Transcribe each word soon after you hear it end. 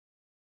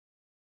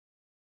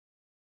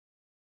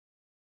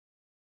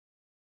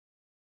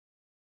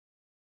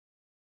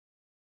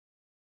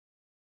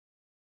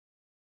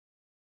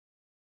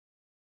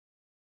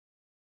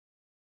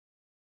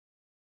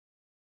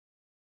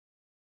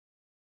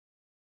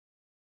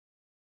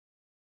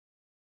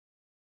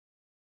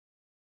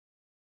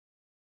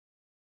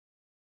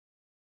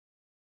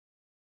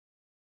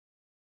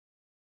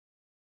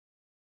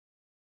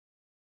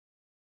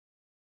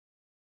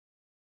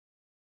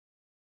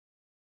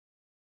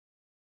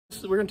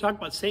We're going to talk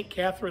about St.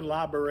 Catherine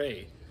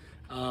Labouré,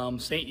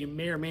 saint you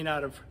may or may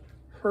not have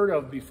heard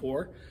of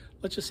before.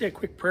 Let's just say a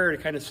quick prayer to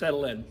kind of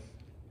settle in.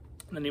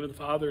 In the name of the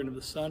Father, and of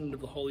the Son, and of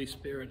the Holy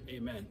Spirit,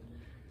 amen.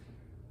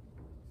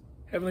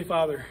 Heavenly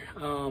Father,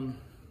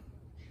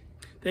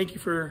 thank you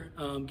for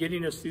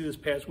getting us through this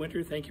past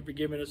winter. Thank you for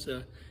giving us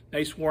a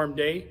nice warm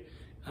day.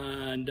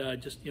 And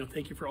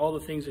thank you for all the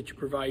things that you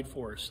provide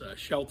for us,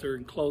 shelter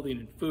and clothing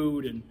and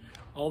food and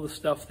all the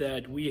stuff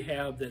that we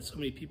have that so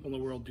many people in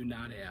the world do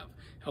not have.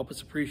 Help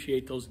us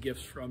appreciate those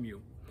gifts from you.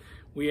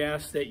 We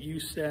ask that you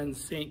send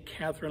St.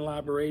 Catherine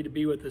Labouré to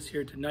be with us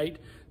here tonight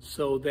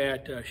so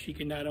that she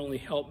can not only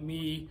help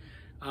me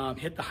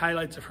hit the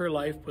highlights of her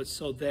life, but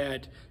so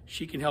that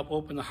she can help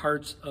open the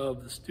hearts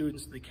of the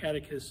students and the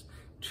catechists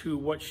to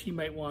what she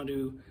might want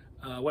to,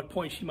 what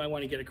point she might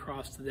want to get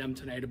across to them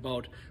tonight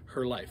about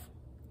her life.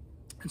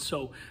 And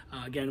so,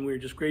 again, we're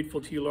just grateful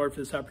to you, Lord,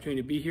 for this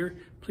opportunity to be here.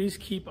 Please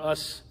keep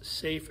us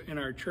safe in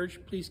our church.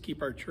 Please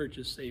keep our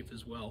churches safe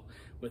as well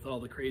with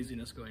all the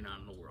craziness going on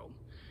in the world.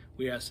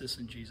 We ask this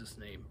in Jesus'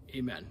 name.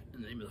 Amen.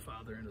 In the name of the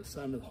Father, and of the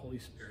Son, and of the Holy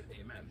Spirit.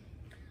 Amen.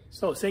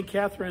 So, St.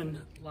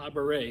 Catherine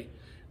Labouré,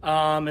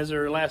 as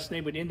her last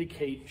name would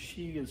indicate,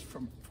 she is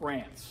from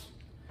France.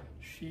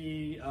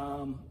 She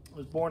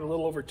was born a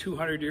little over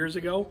 200 years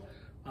ago.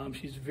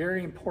 She's a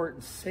very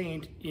important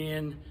saint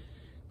in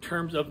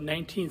terms of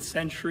 19th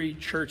century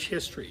church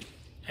history,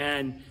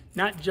 and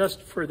not just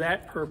for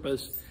that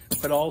purpose,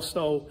 but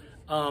also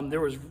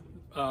there was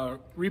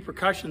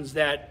repercussions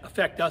that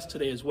affect us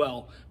today as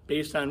well,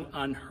 based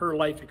on her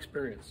life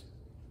experience.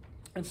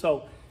 And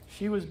so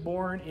she was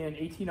born in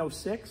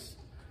 1806.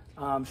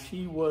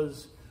 She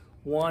was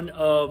one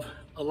of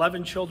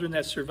 11 children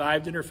that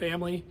survived in her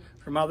family.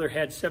 Her mother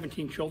had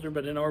 17 children,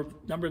 but a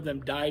number of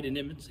them died in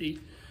infancy.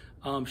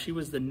 She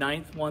was the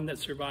 9th one that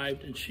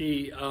survived, and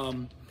she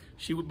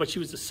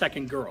was the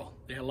second girl.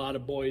 They had a lot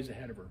of boys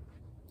ahead of her.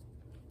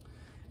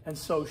 And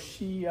so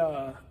she,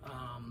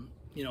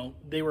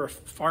 they were a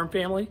farm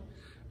family.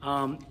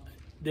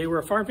 They were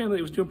a farm family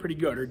that was doing pretty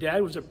good. Her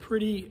dad was a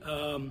pretty,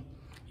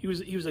 he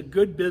was a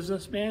good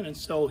businessman, and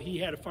so he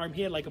had a farm.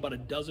 He had like about a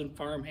dozen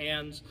farm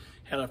hands,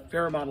 had a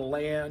fair amount of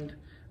land,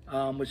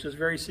 which was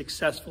very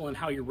successful in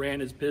how he ran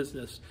his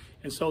business.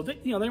 And so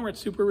they weren't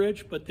super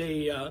rich, but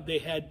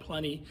they had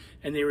plenty,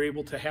 and they were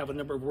able to have a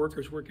number of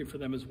workers working for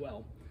them as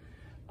well.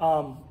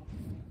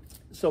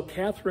 So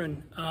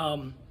Catherine,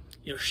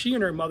 she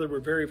and her mother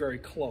were very, very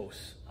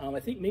close. I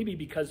think maybe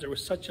because there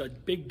was such a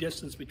big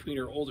distance between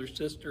her older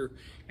sister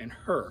and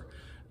her.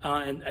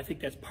 And I think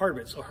that's part of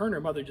it. So her and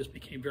her mother just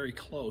became very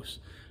close.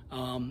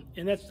 And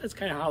that's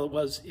kind of how it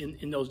was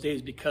in those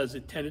days, because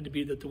it tended to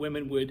be that the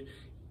women would,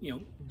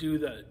 do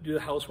the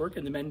housework,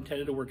 and the men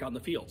tended to work out in the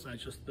fields.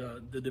 That's just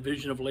the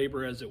division of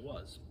labor as it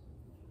was.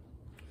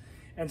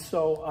 And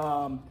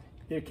so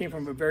they came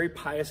from a very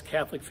pious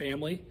Catholic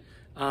family.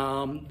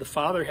 The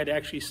father had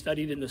actually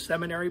studied in the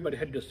seminary, but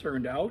had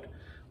discerned out.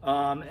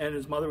 And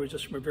his mother was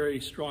just from a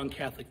very strong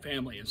Catholic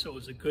family. And so it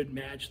was a good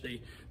match.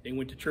 They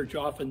went to church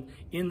often.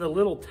 In the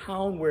little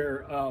town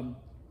where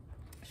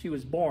she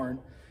was born,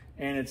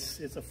 and it's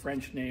a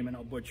French name, and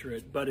I'll butcher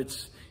it, but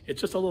it's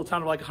just a little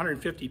town of like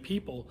 150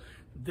 people.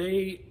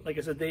 Like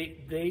I said,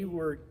 they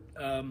were,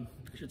 I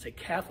should say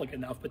Catholic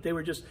enough, but they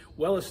were just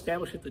well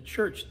established at the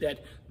church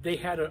that they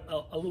had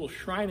a little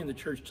shrine in the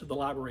church to the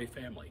Labouré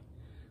family.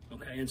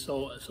 Okay, and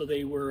so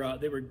they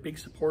were big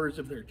supporters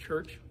of their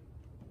church,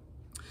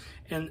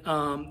 and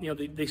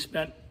they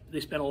spent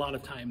a lot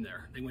of time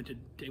there. They went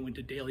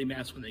to daily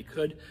mass when they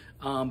could,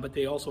 but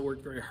they also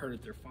worked very hard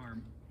at their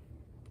farm.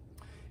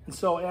 And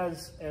so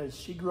as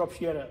she grew up,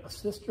 she had a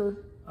sister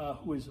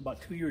who was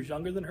about 2 years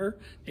younger than her,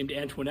 named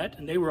Antoinette,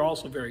 and they were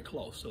also very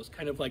close. So it's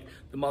kind of like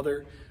the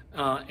mother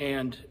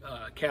and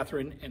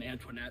Catherine and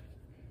Antoinette.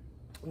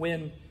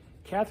 When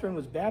Catherine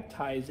was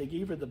baptized, they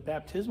gave her the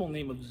baptismal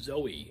name of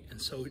Zoe,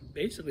 and so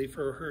basically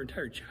for her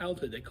entire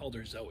childhood they called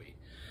her Zoe.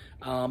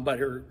 But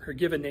her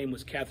given name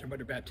was Catherine, but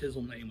her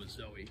baptismal name was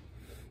Zoe.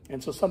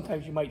 And so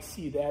sometimes you might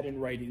see that in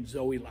writing,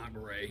 Zoe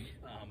Labouré,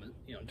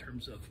 in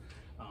terms of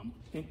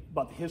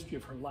about the history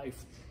of her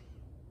life.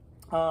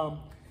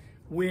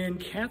 When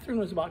Catherine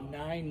was about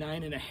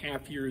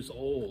 9.5 years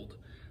old,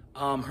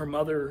 her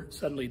mother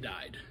suddenly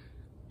died,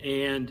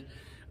 and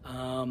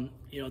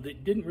they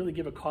didn't really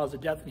give a cause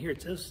of death. And here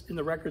it says in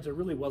the records there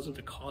really wasn't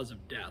a cause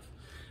of death.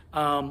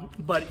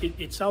 But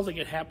it sounds like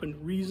it happened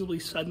reasonably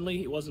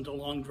suddenly. It wasn't a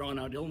long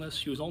drawn-out illness.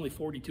 She was only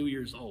 42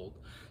 years old.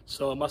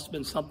 So it must have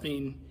been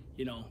something,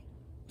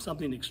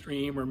 something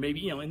extreme, or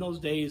maybe, in those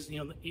days,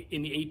 in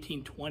the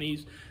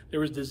 1820s,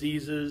 there was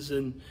diseases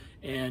and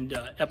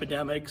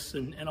epidemics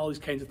and all these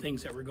kinds of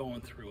things that were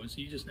going through. And so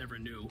you just never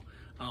knew.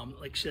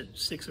 Like she said,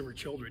 6 of her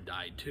children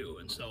died too.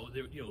 And so,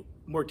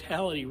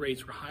 mortality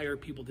rates were higher.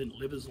 People didn't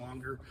live as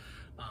longer.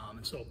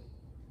 And so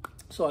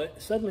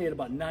suddenly at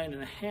about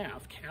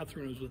 9.5,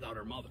 Catherine was without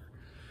her mother.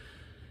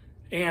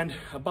 And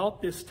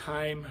about this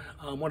time,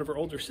 one of her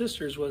older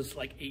sisters was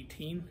like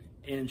 18,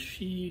 and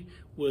she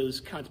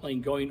was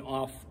contemplating going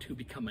off to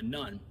become a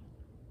nun.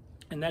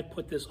 And that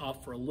put this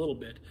off for a little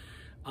bit.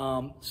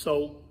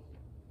 So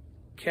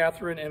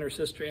Catherine and her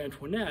sister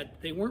Antoinette,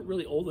 they weren't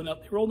really old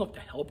enough. They were old enough to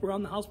help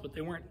around the house, but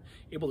they weren't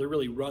able to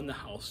really run the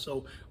house.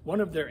 So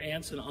one of their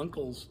aunts and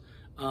uncles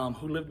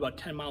who lived about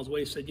 10 miles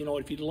away said, you know,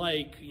 if you'd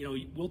like, you know,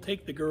 we'll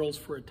take the girls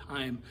for a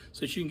time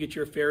so that you can get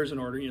your affairs in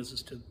order. You know, this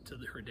is to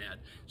her dad.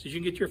 So you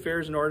can get your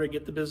affairs in order,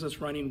 get the business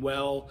running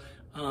well,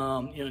 you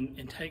know,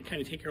 and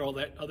kind of take care of all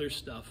that other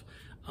stuff.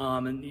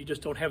 And you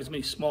just don't have as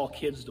many small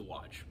kids to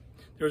watch.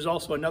 There was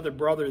also another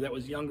brother that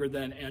was younger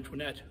than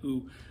Antoinette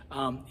who,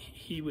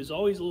 he was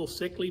always a little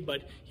sickly,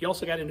 but he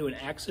also got into an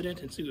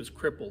accident and so he was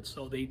crippled.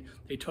 So they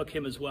took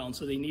him as well. And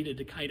so they needed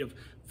to kind of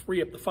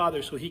free up the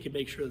father so he could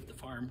make sure that the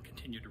farm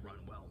continued to run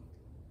well.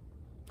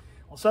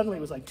 Well, suddenly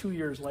it was like 2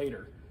 years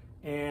later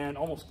and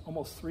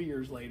almost 3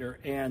 years later.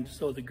 And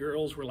so the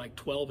girls were like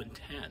 12 and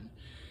 10.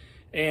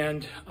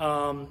 And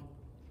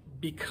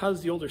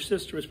because the older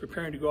sister was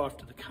preparing to go off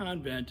to the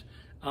convent,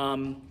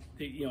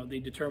 they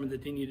determined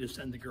that they needed to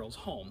send the girls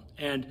home,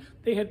 and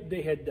they had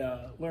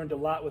learned a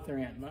lot with their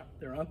aunt and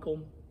their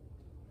uncle,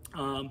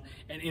 and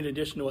in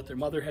addition to what their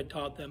mother had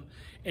taught them.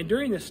 And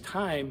during this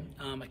time,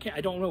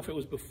 I don't know if it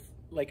was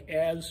like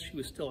as she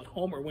was still at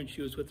home or when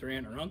she was with her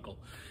aunt or uncle,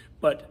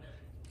 but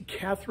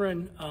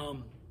Catherine,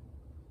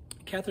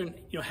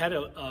 had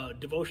a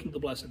devotion to the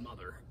Blessed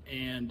Mother,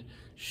 and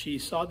she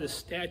saw this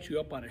statue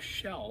up on a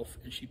shelf,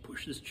 and she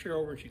pushed this chair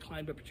over, and she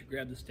climbed up, and she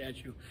grabbed the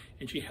statue,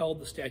 and she held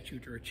the statue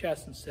to her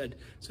chest and said,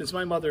 since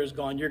my mother is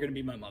gone, you're going to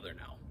be my mother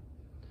now.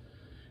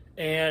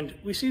 And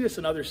we see this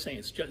in other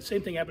saints.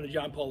 Same thing happened to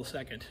John Paul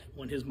II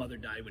when his mother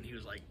died when he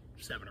was like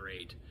 7 or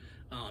 8.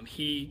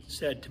 He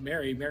said to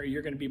Mary,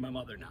 you're going to be my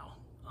mother now.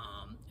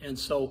 And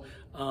so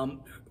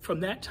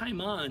from that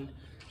time on,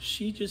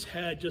 she just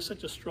had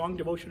such a strong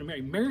devotion to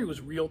Mary. Mary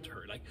was real to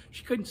her. Like,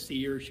 she couldn't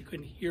see her, she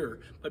couldn't hear her,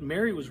 but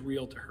Mary was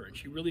real to her, and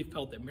she really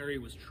felt that Mary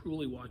was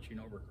truly watching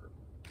over her.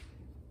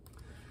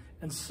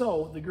 And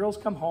so the girls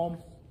come home,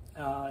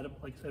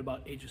 like I said,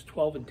 about ages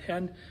 12 and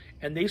 10,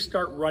 and they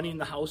start running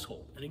the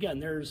household. And again,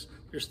 there's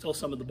still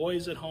some of the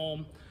boys at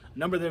home. A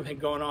number of them had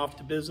gone off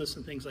to business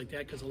and things like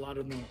that because a lot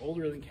of them were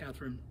older than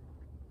Catherine.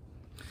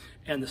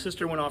 And the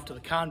sister went off to the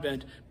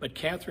convent, but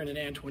Catherine and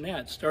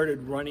Antoinette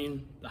started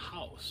running the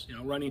house,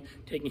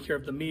 taking care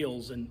of the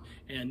meals and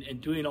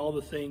doing all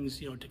the things,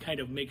 to kind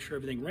of make sure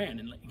everything ran.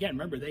 And again,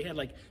 remember, they had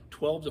like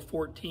 12 to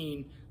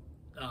 14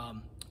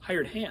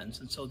 hired hands,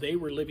 and so they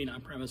were living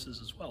on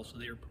premises as well. So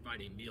they were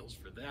providing meals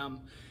for them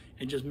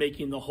and just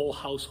making the whole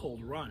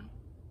household run.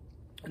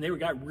 And they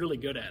got really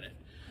good at it.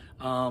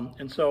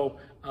 And so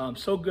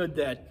good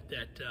that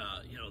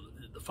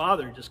the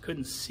father just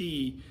couldn't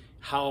see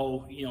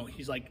how,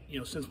 he's like,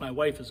 since my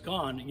wife is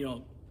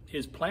gone,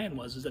 his plan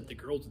is that the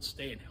girls would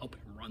stay and help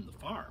him run the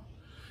farm,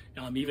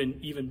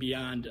 even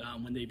beyond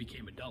when they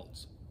became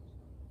adults.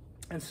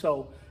 And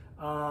so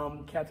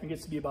Catherine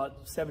gets to be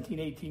about 17,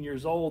 18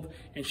 years old,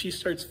 and she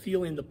starts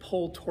feeling the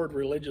pull toward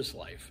religious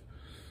life.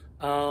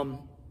 She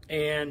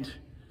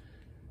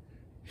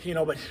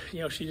knows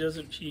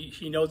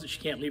that she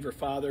can't leave her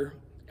father,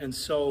 and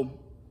so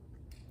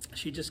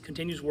she just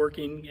continues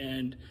working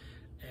and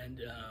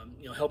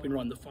helping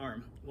run the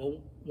farm. Well,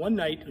 one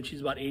night when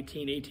she's about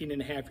 18 and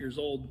a half years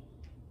old,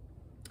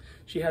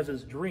 she has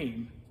this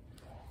dream,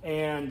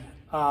 and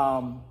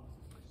I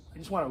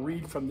just want to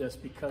read from this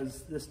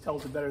because this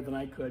tells it better than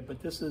I could.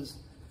 But this is,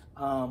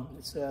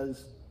 it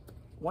says,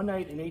 one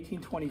night in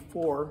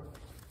 1824,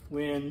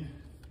 when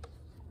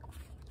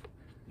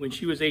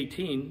she was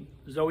 18,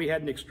 Zoe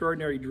had an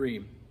extraordinary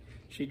dream.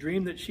 She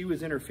dreamed that she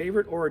was in her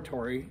favorite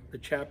oratory, the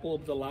chapel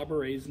of the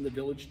Labourés in the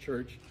village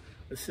church,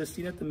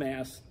 assisting at the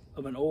Mass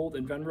of an old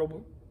and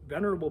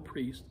venerable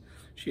priest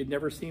she had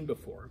never seen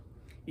before.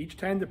 Each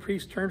time the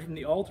priest turned from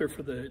the altar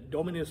for the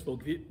Dominus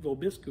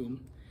Vobiscum,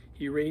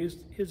 he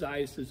raised his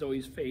eyes to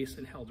Zoe's face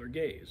and held her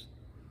gaze.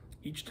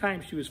 Each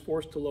time she was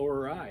forced to lower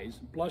her eyes,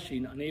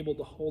 blushing, unable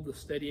to hold the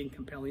steady and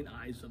compelling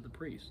eyes of the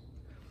priest.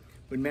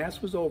 When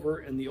Mass was over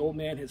and the old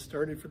man had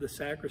started for the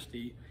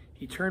sacristy,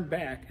 he turned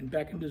back and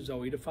beckoned to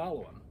Zoe to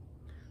follow him.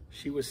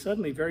 She was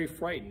suddenly very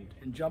frightened,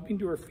 and jumping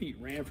to her feet,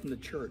 ran from the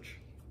church.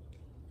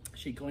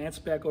 She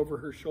glanced back over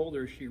her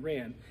shoulder as she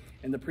ran,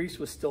 and the priest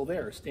was still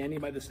there, standing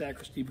by the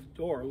sacristy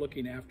door,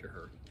 looking after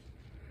her.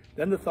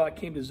 Then the thought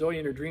came to Zoe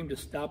in her dream to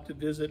stop to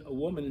visit a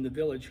woman in the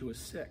village who was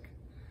sick.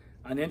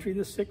 On entering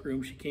the sick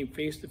room, she came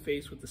face to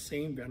face with the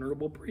same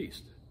venerable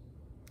priest.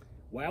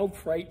 Wild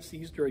fright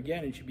seized her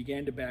again, and she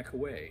began to back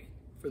away.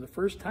 For the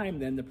first time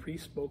then, the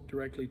priest spoke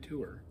directly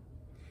to her.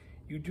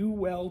 "You do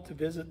well to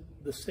visit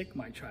the sick,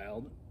 my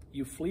child.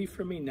 You flee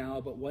from me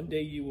now, but one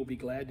day you will be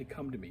glad to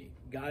come to me.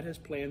 God has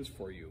plans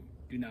for you.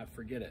 Do not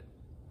forget it."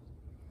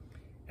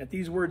 At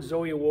these words,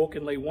 Zoe awoke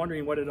and lay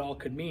wondering what it all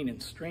could mean,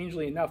 and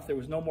strangely enough, there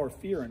was no more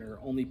fear in her,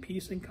 only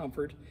peace and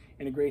comfort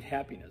and a great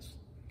happiness.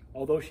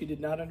 Although she did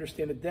not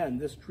understand it then,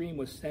 this dream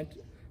was sent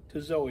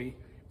to Zoe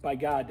by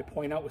God to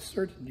point out with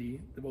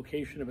certainty the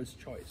vocation of his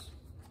choice.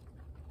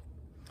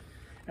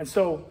 And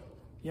so,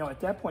 at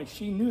that point,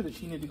 she knew that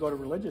she needed to go to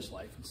religious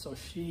life. And so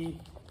she,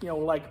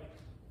 like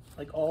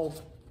all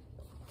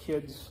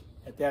kids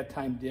at that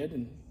time did,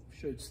 and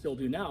should still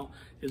do now,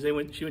 is she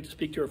went to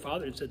speak to her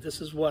father and said, this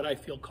is what I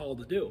feel called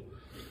to do.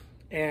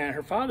 And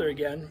her father,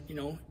 again,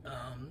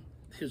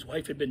 his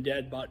wife had been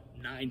dead about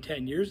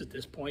 9-10 years at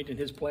this point, and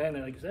his plan,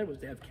 like I said, was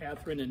to have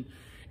Catherine and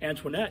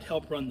Antoinette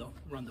help run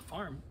the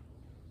farm.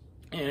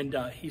 And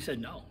he said,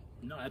 no,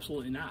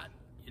 absolutely not,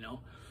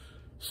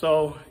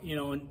 So,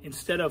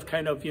 instead of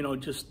kind of,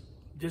 just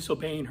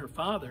disobeying her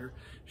father,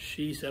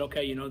 she said,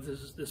 okay,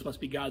 this must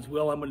be God's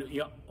will.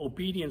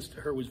 Obedience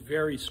to her was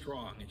very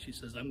strong. And she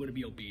says, I'm going to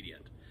be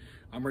obedient.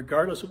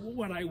 Regardless of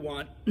what I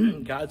want,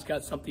 God's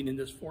got something in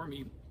this for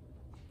me.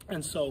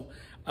 And so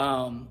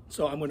I'm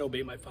going to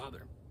obey my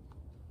father.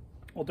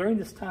 Well, during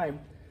this time,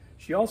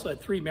 she also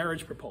had 3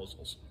 marriage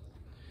proposals.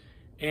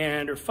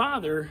 And her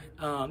father,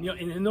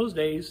 in those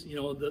days,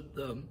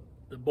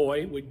 the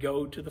boy would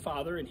go to the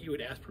father and he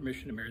would ask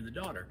permission to marry the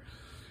daughter.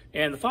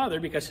 And the father,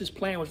 because his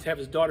plan was to have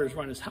his daughters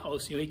run his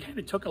house, he kind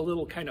of took a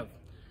little kind of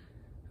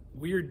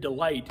weird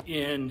delight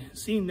in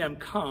seeing them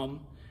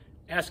come,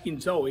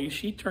 asking Zoe.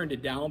 She turned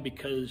it down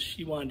because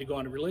she wanted to go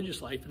on a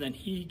religious life, and then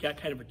he got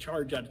kind of a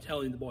charge out of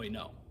telling the boy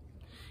no.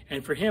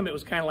 And for him, it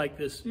was kind of like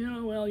this,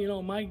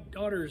 my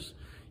daughter's,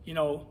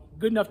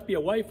 good enough to be a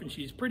wife, and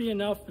she's pretty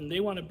enough, and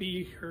they want to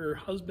be her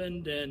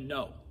husband, and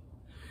no.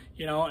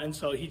 And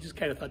so he just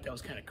kind of thought that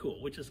was kind of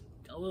cool, which is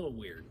a little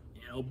weird,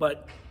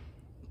 but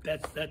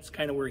that's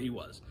kind of where he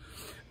was.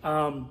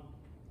 And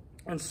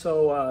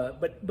so,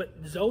 but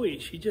Zoe,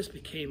 she just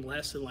became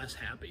less and less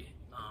happy.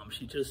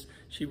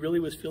 She really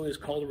was feeling this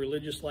call to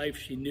religious life.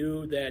 She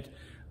knew that,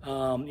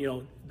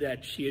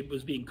 that she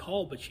was being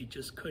called, but she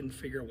just couldn't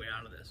figure a way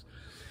out of this.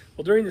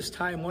 Well, during this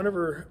time, one of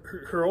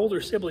her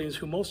older siblings,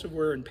 who most of them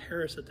were in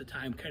Paris at the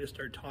time, kind of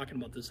started talking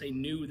about this. They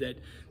knew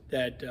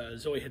that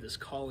Zoe had this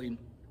calling.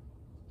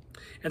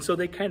 And so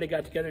they kind of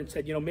got together and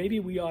said, maybe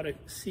we ought to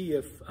see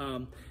if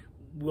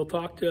we'll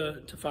talk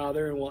to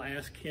Father and we'll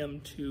ask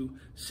him to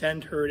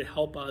send her to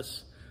help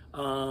us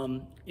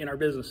in our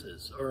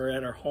businesses or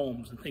at our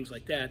homes and things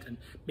like that, and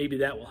maybe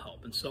that will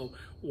help. And so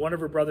one of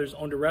her brothers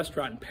owned a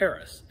restaurant in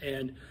Paris,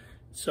 and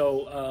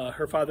so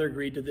her father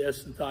agreed to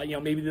this and thought,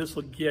 maybe this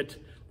will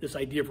get this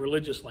idea of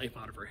religious life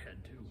out of her head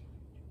too.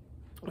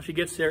 Well, she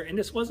gets there, and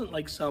this wasn't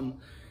like some,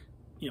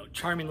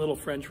 charming little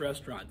French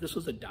restaurant. This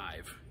was a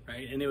dive,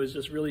 right? And it was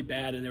just really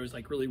bad, and there was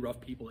like really rough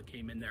people that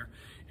came in there.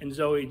 And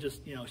Zoe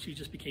just, she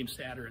just became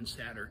sadder and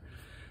sadder.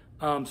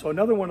 So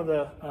another one of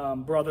the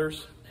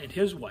brothers and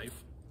his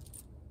wife,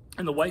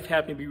 and the wife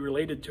happened to be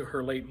related to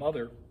her late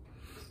mother,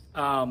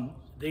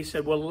 they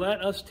said, well,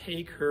 let us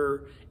take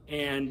her.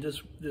 And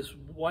this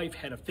wife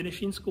had a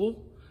finishing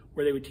school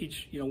where they would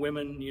teach,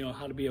 women,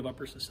 how to be of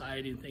upper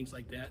society and things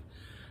like that.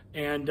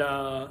 And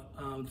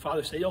the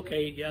father said,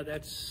 okay, yeah,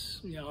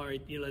 that's, all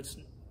right,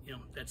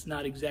 that's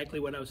not exactly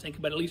what I was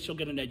thinking, but at least she'll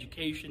get an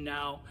education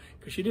now,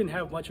 because she didn't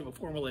have much of a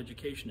formal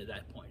education at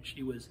that point.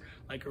 She was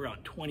like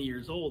around 20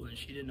 years old, and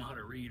she didn't know how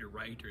to read or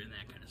write or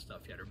that kind of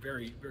stuff yet, or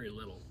very, very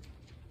little.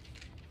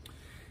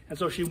 And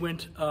so she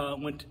went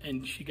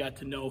and she got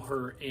to know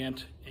her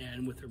aunt,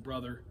 and with her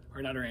brother,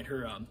 or not her aunt,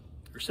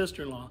 her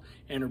sister-in-law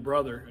and her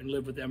brother, and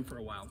lived with them for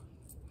a while.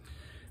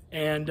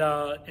 And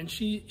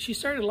she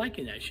started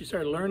liking that. She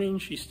started learning.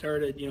 She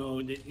started,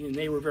 and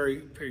they were very,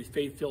 very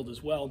faith-filled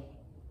as well.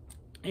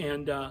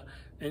 And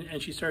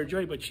she started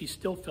enjoying it, but she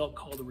still felt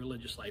called to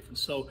religious life. And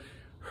so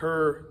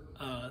her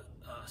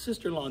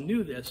sister-in-law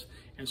knew this,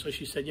 and so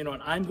she said,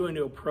 I'm going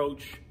to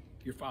approach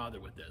your father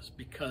with this,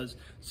 because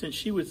since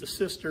she was the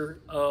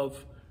sister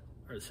of,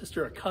 or the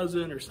sister or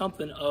cousin or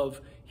something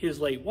of his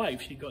late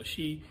wife,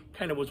 she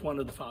kind of was one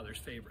of the father's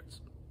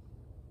favorites.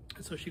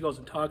 And so she goes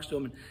and talks to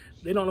him, and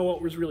they don't know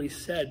what was really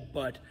said,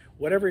 but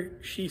whatever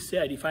she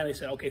said, he finally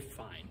said, okay,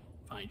 fine,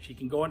 she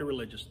can go into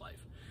religious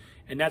life.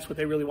 And that's what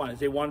they really wanted.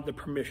 They wanted the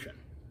permission,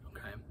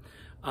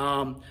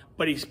 okay?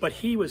 But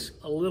he was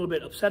a little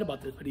bit upset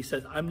about this, but he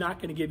says, I'm not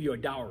going to give you a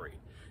dowry.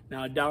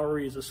 Now, a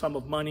dowry is a sum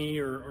of money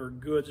or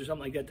goods or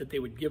something like that they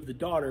would give the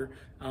daughter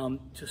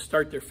to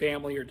start their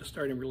family or to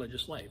start in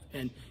religious life.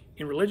 And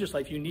in religious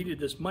life, you needed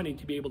this money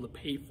to be able to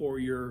pay for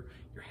your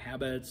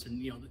habits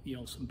and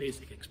some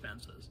basic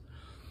expenses.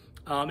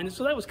 And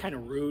so that was kind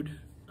of rude.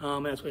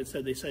 That's what it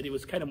said. They said it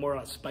was kind of more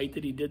out of spite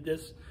that he did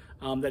this.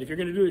 That if you're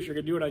going to do this, you're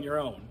going to do it on your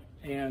own.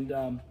 And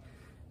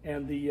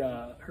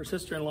her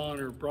sister-in-law and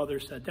her brother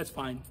said, "That's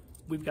fine.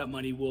 We've got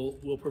money.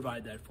 We'll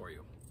provide that for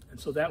you." And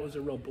so that was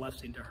a real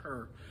blessing to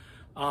her.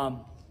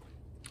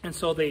 And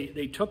so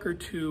they took her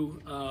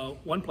to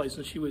one place,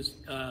 and she was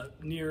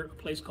near a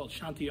place called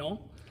Chantillon,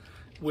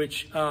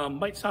 which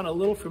might sound a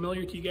little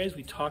familiar to you guys.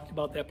 We talked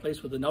about that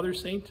place with another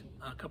saint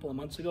a couple of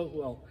months ago.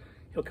 Well,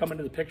 he'll come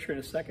into the picture in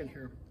a second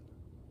here.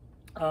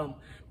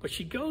 But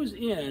she goes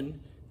in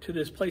to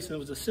this place, and it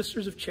was the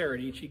Sisters of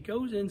Charity, and she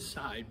goes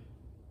inside,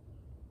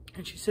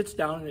 and she sits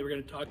down, and they were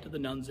going to talk to the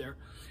nuns there.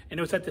 And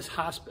it was at this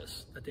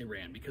hospice that they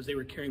ran, because they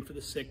were caring for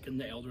the sick and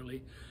the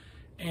elderly.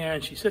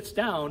 And she sits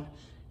down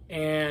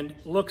and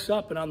looks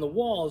up, and on the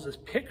wall is this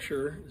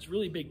picture, this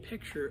really big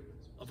picture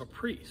of a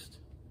priest.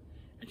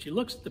 And she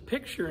looks at the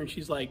picture, and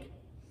she's like,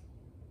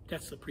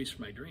 that's the priest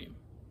from my dream.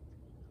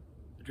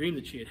 the dream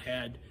that she had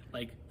had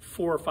like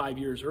 4 or 5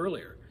 years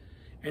earlier.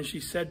 And she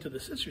said to the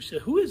sister, she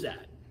said, "Who is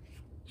that?"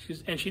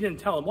 And she didn't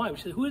tell him why.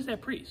 She said, "Who is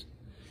that priest?"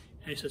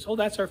 And he says, "Oh,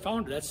 that's our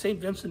founder. That's St.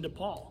 Vincent de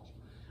Paul."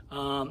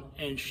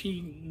 And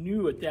she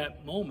knew at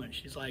that moment,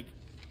 she's like,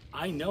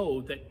 "I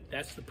know that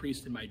that's the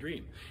priest in my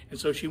dream." And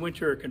so she went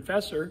to her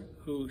confessor,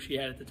 who she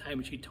had at the time,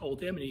 and she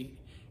told him, and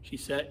she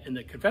said, and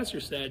the confessor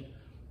said,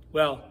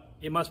 "Well,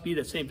 it must be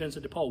that St.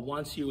 Vincent de Paul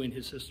wants you in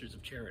his Sisters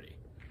of Charity."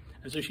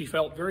 And so she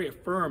felt very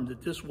affirmed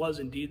that this was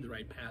indeed the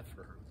right path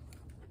for her.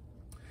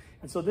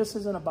 And so this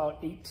is in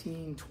about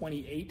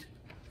 1828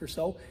 or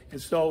so.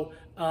 And so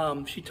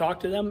she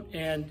talked to them,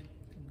 and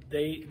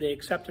they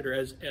accepted her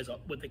as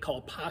what they call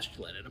a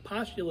postulate. And a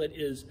postulate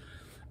is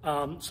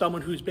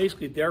someone who's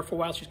basically there for a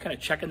while. She's kind of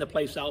checking the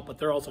place out, but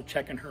they're also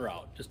checking her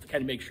out just to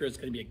kind of make sure it's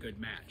going to be a good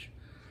match.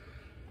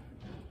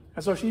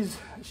 And so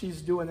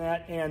she's doing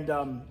that, and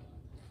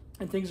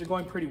things are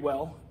going pretty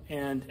well.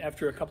 And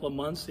after a couple of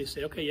months, they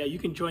say, "Okay, yeah, you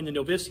can join the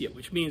novitiate,"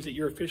 which means that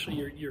you're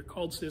officially, you're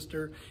called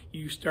sister.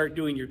 You start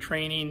doing your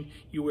training.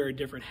 You wear a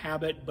different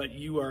habit, but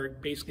you are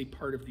basically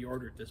part of the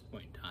order at this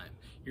point in time.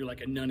 You're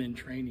like a nun in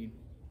training.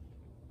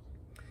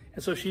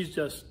 And so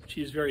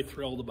she's very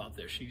thrilled about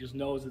this. She just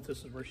knows that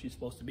this is where she's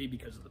supposed to be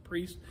because of the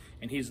priest,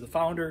 and he's the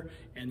founder,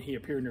 and he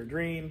appeared in her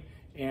dream,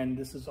 and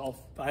this is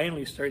all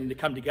finally starting to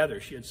come together.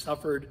 She had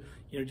suffered,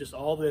 just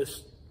all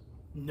this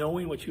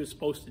knowing what she was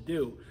supposed to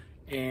do,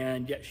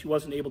 and yet she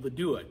wasn't able to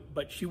do it.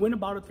 But she went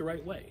about it the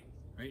right way,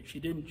 right? She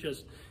didn't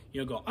just,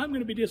 go, "I'm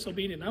going to be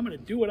disobedient, I'm going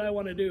to do what I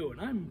want to do, and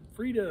I'm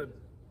free to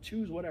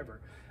choose whatever."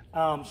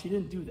 She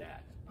didn't do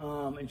that,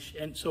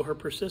 and so her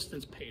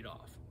persistence paid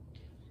off.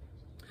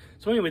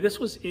 So anyway, this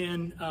was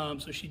in,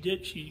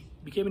 she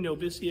became a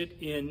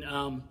novitiate in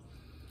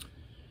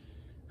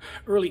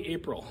early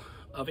April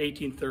of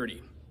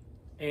 1830.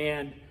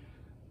 And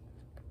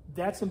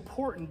that's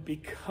important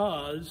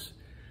because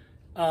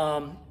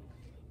some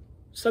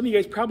of you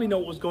guys probably know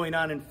what was going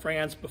on in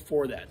France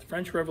before that. The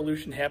French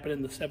Revolution happened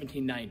in the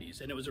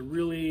 1790s, and it was a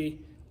really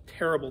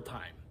terrible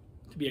time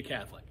to be a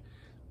Catholic.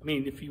 I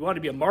mean, if you wanted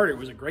to be a martyr, it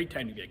was a great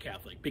time to be a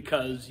Catholic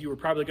because you were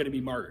probably going to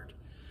be martyred.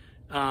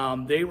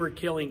 They were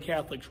killing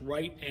Catholics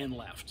right and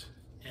left.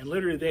 And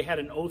literally they had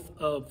an oath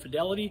of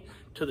fidelity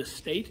to the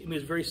state. I mean, it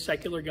was a very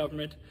secular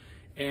government.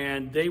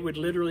 And they would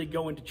literally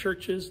go into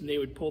churches and they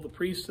would pull the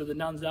priests or the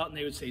nuns out and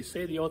they would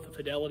say the oath of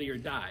fidelity or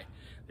die.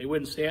 They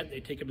wouldn't say it.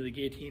 They'd take them to the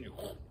guillotine and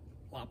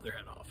lop their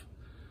head off.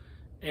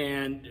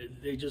 And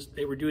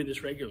they were doing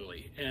this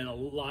regularly. And a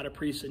lot of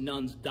priests and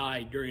nuns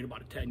died during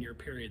about a 10-year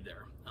period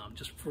there,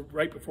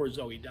 right before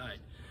Zoe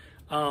died.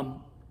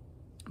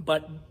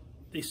 But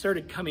they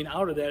started coming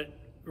out of that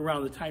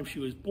around the time she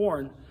was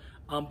born,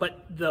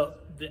 but the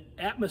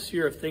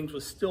atmosphere of things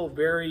was still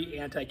very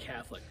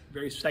anti-Catholic,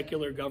 very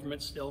secular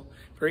government still,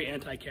 very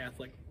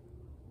anti-Catholic.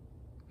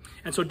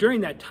 And so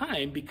during that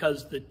time,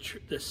 because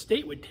the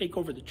state would take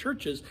over the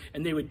churches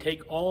and they would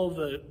take all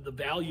the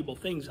valuable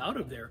things out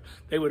of there,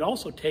 they would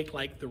also take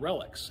like the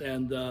relics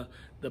and the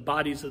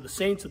bodies of the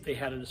saints that they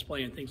had on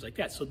display and things like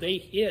that. So they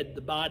hid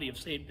the body of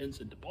St.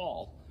 Vincent de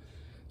Paul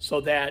so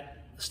that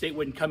the state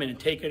wouldn't come in and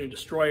take it and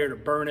destroy it or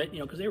burn it,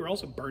 because they were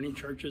also burning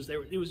churches.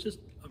 It was just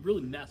a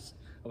really mess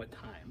of a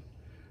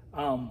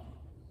time.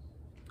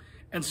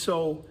 And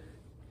so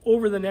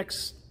over the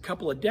next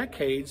couple of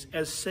decades,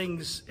 as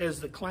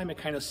the climate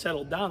kind of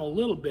settled down a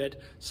little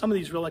bit, some of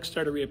these relics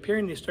started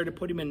reappearing. They started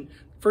putting them in,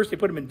 first they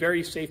put them in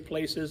very safe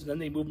places, and then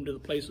they moved them to the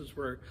places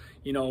where,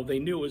 they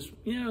knew it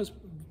was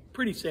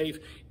pretty safe,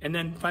 and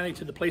then finally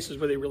to the places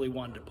where they really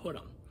wanted to put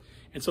them.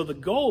 And so the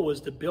goal was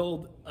to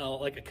build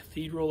like a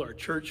cathedral or a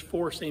church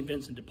for St.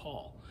 Vincent de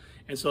Paul.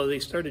 And so they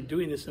started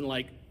doing this in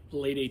like the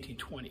late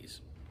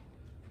 1820s.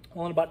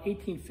 Well, in about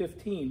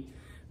 1815,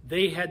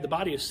 they had the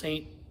body of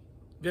St.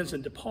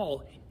 Vincent de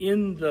Paul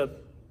in the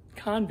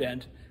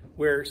convent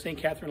where St.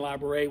 Catherine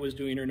Labouré was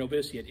doing her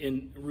novitiate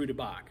in Rue de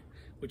Bac,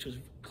 which was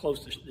close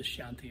to the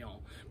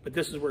Chantillon. But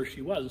this is where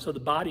she was. And so the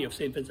body of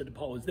St. Vincent de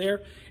Paul was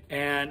there.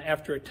 And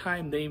after a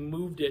time, they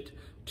moved it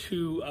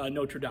to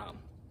Notre Dame.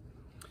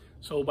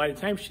 So by the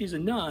time she's a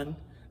nun,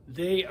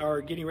 they are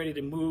getting ready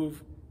to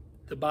move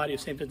the body of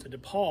St. Vincent de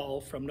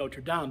Paul from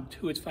Notre Dame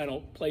to its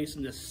final place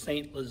in the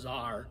St.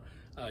 Lazare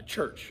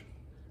church,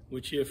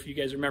 which, if you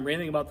guys remember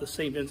anything about the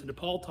St. Vincent de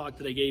Paul talk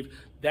that I gave,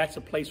 that's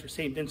a place where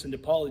St. Vincent de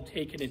Paul had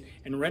taken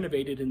and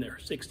renovated in the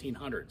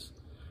 1600s.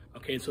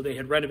 Okay, and so they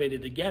had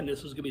renovated again.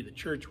 This was going to be the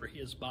church where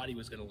his body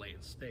was going to lay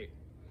and stay.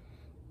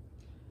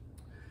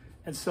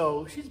 And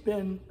so she's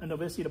been a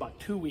novitiate about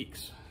 2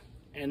 weeks.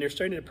 And they're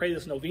starting to pray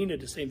this novena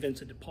to St.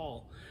 Vincent de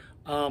Paul.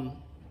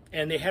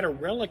 And they had a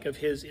relic of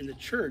his in the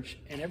church.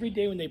 And every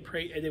day when they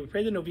would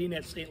pray the novena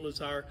at St.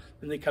 Lazare,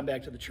 then they'd come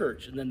back to the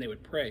church, and then they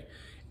would pray.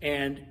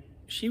 And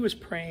she was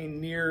praying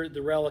near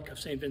the relic of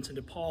St. Vincent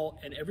de Paul,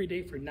 and every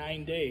day for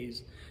 9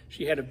 days,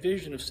 she had a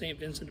vision of St.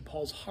 Vincent de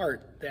Paul's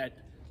heart that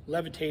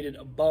levitated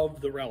above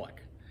the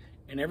relic.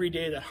 And every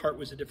day that heart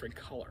was a different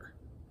color.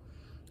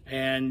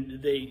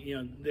 And they,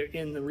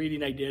 in the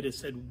reading I did, it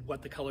said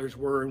what the colors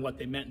were and what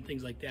they meant and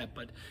things like that.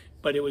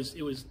 But it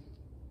was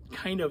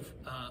kind of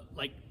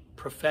like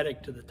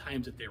prophetic to the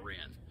times that they were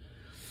in.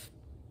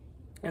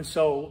 And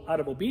so out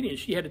of obedience,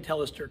 she had to tell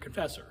this to her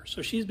confessor.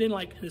 So she's been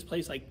like in this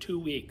place like 2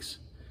 weeks,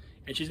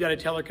 and she's got to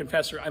tell her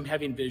confessor, I'm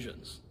having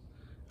visions.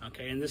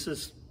 Okay, and this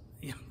is,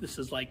 this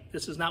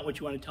is not what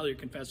you want to tell your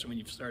confessor when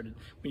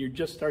you're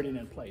just starting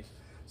in place.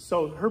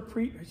 So her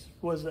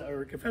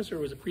confessor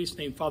was a priest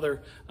named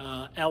Father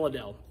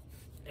Aladel,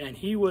 and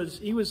he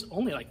was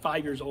only like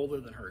 5 years older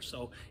than her.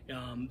 So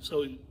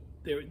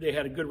they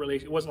had a good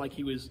relationship. It wasn't like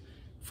he was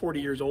 40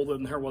 years older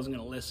than her, wasn't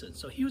going to listen.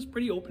 So he was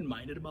pretty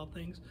open-minded about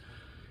things.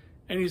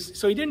 And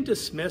so he didn't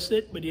dismiss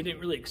it, but he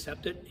didn't really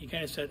accept it. He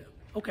kind of said,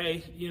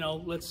 okay,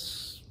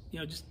 let's,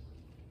 just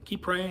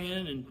keep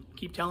praying and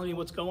keep telling me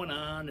what's going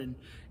on, and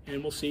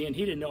we'll see. And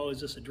he didn't know,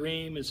 is this a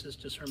dream? Is this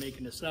just her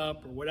making this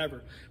up or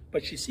whatever?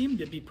 But she seemed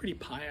to be pretty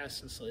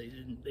pious, and so they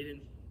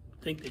didn't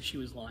think that she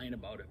was lying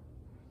about it.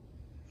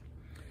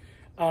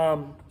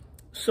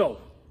 So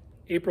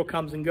April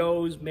comes and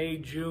goes, May,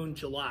 June,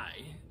 July.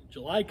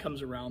 July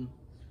comes around,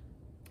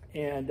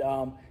 and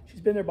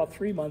she's been there about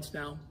 3 months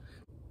now.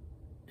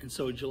 And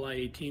so July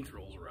 18th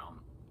rolls around.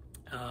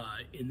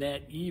 In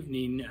that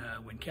evening,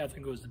 when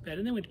Catherine goes to bed,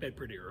 and they went to bed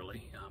pretty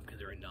early because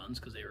they were nuns,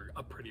 because they were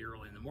up pretty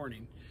early in the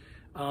morning.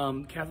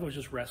 Catherine was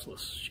just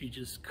restless. She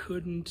just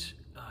couldn't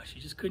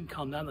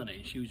calm down that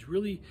night.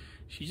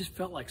 She just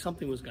felt like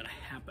something was going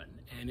to happen.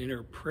 And in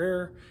her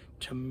prayer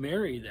to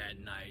Mary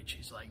that night,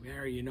 she's like,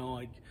 Mary,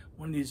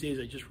 one of these days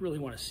I just really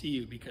want to see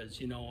you,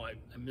 because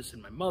I'm missing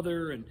my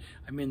mother, and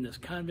I'm in this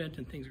convent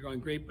and things are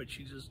going great, but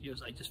she just,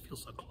 I just feel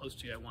so close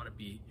to you. I want to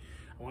be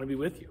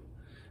with you.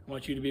 I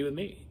want you to be with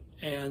me.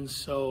 And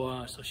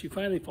so she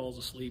finally falls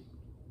asleep.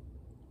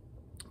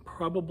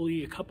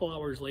 Probably a couple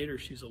hours later,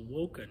 she's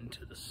awoken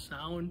to the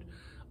sound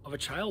of a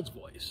child's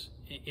voice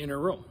in her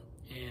room.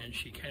 And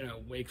she kind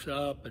of wakes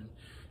up, and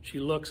she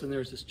looks, and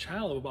there's this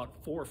child of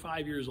about 4 or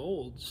 5 years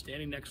old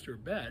standing next to her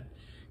bed,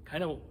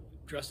 kind of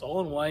dressed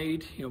all in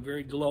white,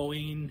 very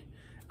glowing,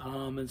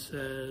 and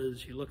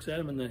she looks at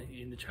him, and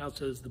the child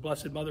says, the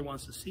Blessed Mother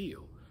wants to see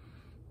you.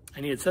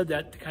 And he had said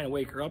that to kind of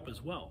wake her up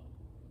as well.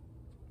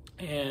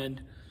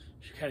 And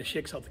she kind of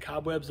shakes out the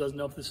cobwebs, doesn't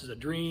know if this is a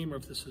dream or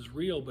if this is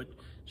real, but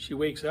she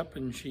wakes up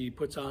and she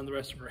puts on the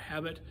rest of her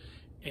habit,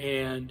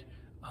 and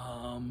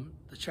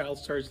the child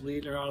starts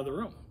leading her out of the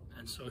room.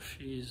 And so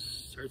she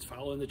starts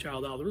following the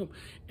child out of the room.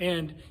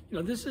 And,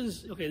 this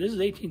is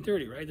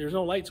 1830, right? There's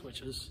no light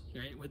switches,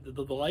 right? With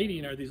the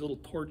lighting are these little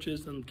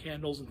torches and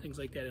candles and things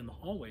like that in the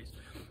hallways.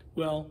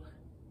 Well,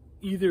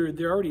 either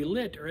they're already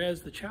lit, or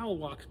as the child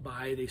walks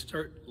by, they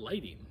start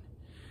lighting.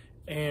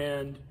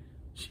 And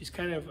she's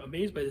kind of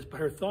amazed by this, but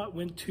her thought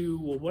went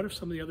to, well, what if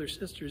some of the other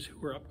sisters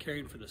who are up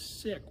caring for the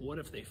sick, what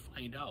if they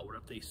find out? What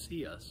if they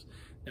see us?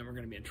 Then we're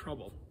going to be in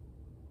trouble.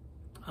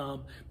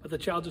 But the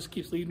child just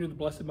keeps leading her. The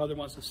Blessed Mother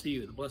wants to see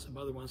you. The Blessed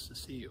Mother wants to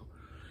see you.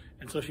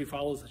 And so she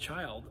follows the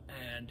child,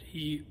 and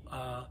he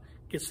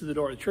gets to the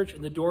door of the church,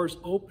 and the door's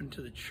open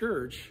to the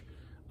church,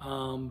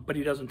 but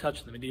he doesn't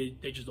touch them.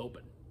 They just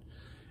open.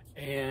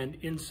 And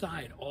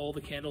inside, all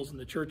the candles in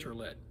the church are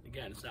lit.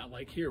 Again, it's not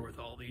like here with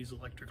all these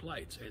electric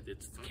lights.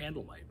 It's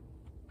candlelight.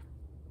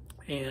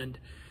 And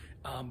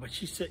but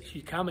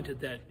she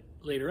commented that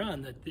later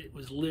on that it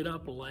was lit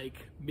up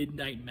like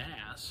midnight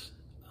mass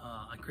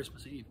on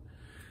Christmas Eve.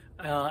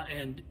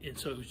 And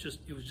so it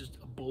was just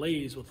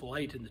ablaze with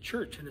light in the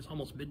church, and it's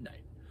almost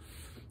midnight.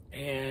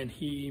 And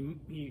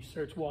he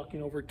starts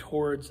walking over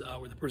towards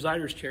where the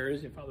presider's chair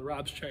is. And Father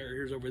Rob's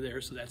chair is over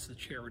there, so that's the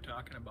chair we're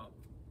talking about.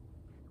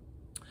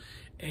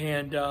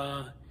 And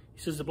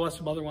he says, the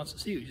Blessed Mother wants to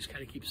see you. He just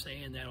kind of keeps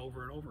saying that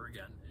over and over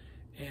again.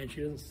 And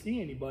she doesn't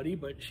see anybody,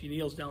 but she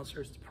kneels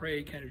downstairs to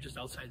pray, kind of just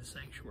outside the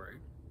sanctuary.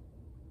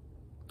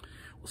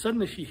 Well,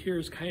 suddenly she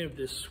hears kind of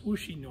this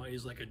swooshy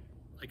noise, like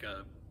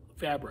a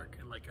fabric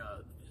and like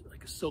a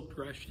silk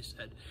dress, she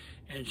said.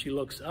 And she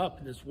looks up,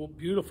 and this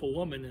beautiful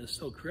woman in a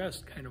silk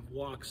dress kind of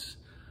walks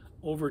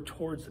over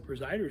towards the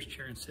presider's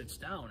chair and sits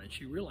down, and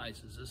she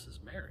realizes this is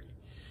Mary.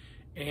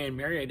 And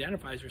Mary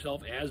identifies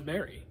herself as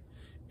Mary.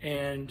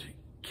 And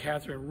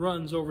Catherine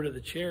runs over to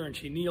the chair, and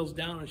she kneels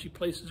down, and she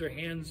places her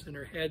hands in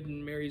her head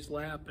in Mary's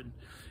lap,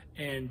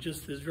 and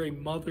just this very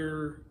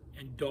mother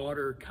and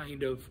daughter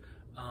kind of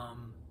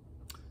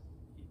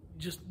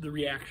just the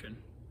reaction,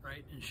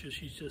 right? And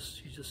she's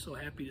just so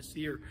happy to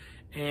see her.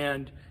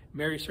 And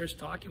Mary starts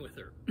talking with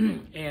her.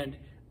 And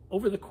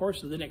over the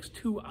course of the next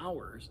 2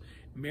 hours,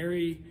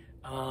 Mary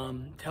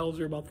tells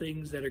her about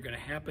things that are going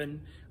to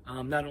happen,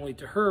 not only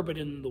to her, but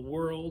in the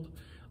world.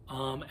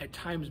 At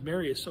times,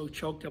 Mary is so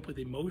choked up with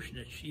emotion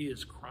that she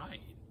is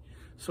crying.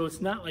 So it's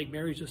not like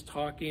Mary's just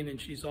talking and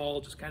she's all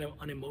just kind of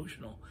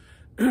unemotional.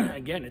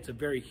 Again, it's a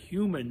very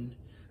human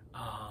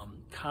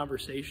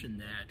conversation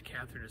that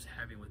Catherine is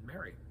having with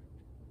Mary.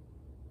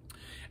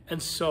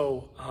 And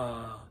so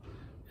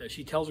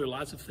she tells her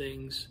lots of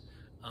things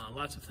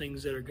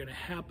that are going to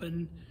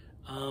happen,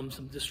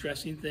 some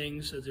distressing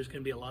things. So there's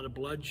going to be a lot of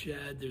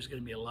bloodshed. There's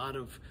going to be a lot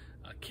of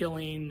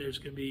killing. There's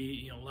going to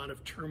be a lot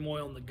of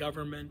turmoil in the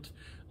government.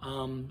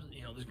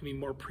 There's going to be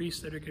more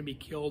priests that are going to be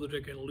killed, that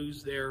are going to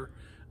lose their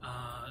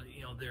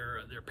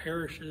their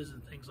parishes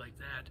and things like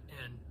that.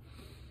 And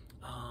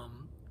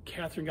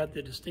Catherine got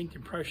the distinct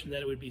impression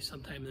that it would be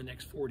sometime in the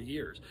next 40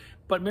 years.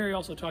 But Mary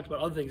also talked about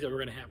other things that were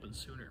going to happen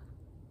sooner.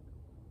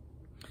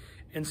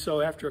 And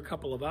so after a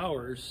couple of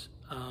hours,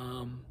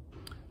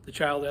 the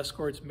child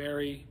escorts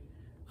Mary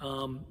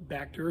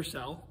back to her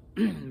cell.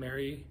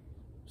 Mary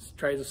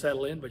tries to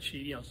settle in, but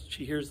she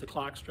hears the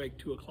clock strike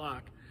 2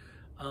 o'clock,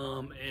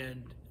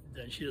 and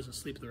then she doesn't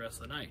sleep the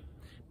rest of the night.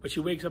 But she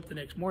wakes up the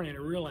next morning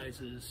and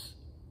realizes,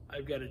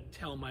 I've got to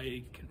tell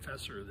my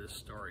confessor this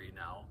story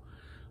now.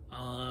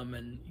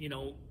 And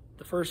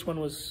the first one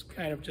was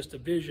kind of just a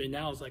vision.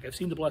 Now it's like, I've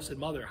seen the Blessed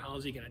Mother. How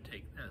is he going to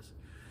take this?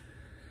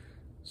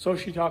 So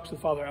she talks to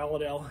Father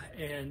Aladel,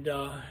 and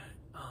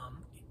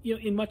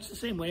in much the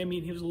same way. I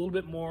mean, he was a little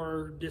bit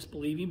more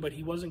disbelieving, but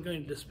he wasn't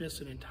going to dismiss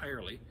it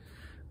entirely.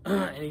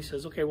 And he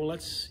says, "Okay, well,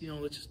 let's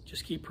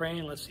just keep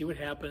praying. Let's see what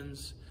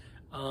happens."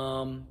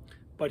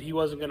 But he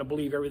wasn't going to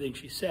believe everything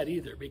she said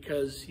either,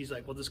 because he's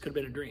like, "Well, this could have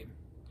been a dream."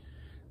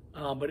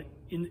 But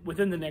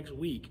within the next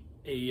week,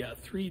 a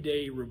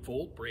 3-day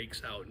revolt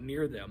breaks out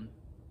near them,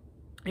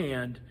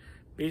 and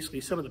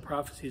basically some of the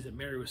prophecies that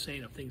Mary was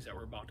saying of things that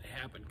were about to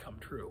happen come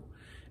true.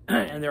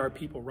 And there are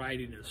people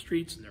rioting in the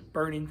streets, and they're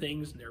burning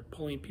things, and they're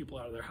pulling people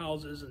out of their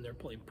houses, and they're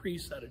pulling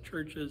priests out of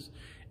churches,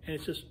 and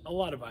it's just a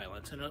lot of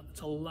violence. And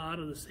it's a lot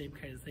of the same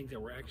kinds of things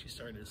that we're actually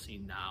starting to see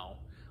now,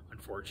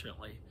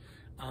 unfortunately.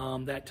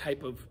 That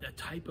type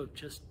of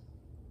just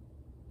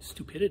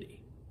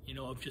stupidity,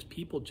 of just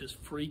people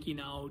just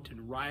freaking out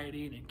and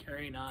rioting and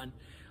carrying on,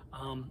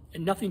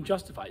 and nothing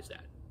justifies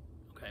that.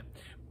 Okay.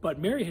 But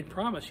Mary had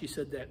promised, she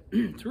said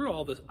that through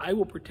all this, I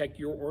will protect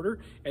your order,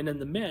 and then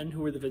the men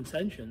who were the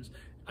Vincentians,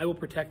 I will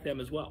protect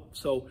them as well.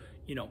 So,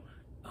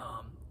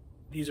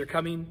 these are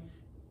coming,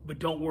 but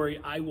don't worry,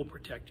 I will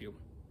protect you.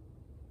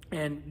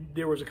 And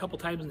there was a couple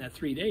times in that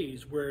 3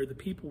 days where the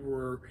people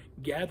were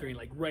gathering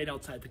like right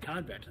outside the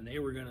convent, and they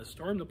were going to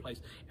storm the place.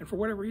 And for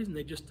whatever reason,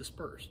 they just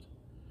dispersed.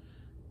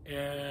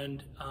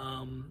 And,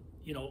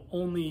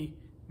 only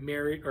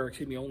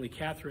only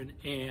Catherine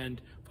and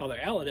Father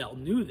Aladel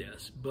knew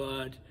this,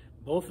 but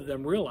both of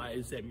them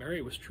realized that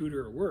Mary was true to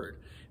her word.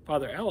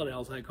 Father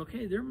Aladel's like,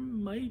 okay, there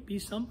might be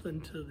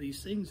something to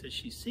these things that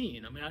she's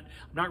seen. I mean, I'm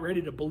not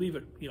ready to believe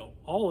it,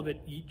 all of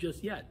it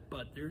just yet,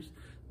 but there's,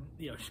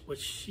 what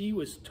she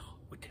was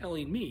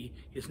telling me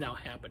is now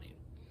happening.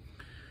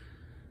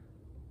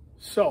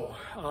 So,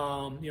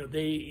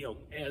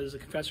 as a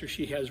confessor,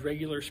 she has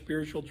regular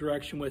spiritual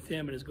direction with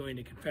him and is going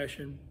to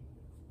confession.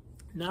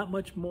 Not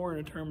much more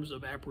in terms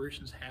of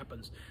apparitions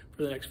happens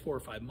for the next 4 or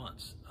 5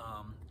 months.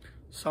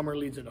 Summer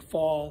leads into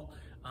fall,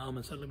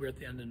 and suddenly we're at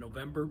the end of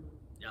November,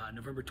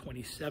 November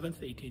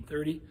 27th,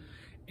 1830.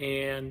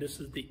 And this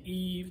is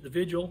the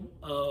vigil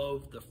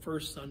of the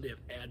first Sunday of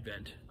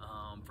Advent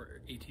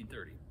for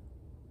 1830.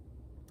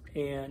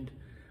 And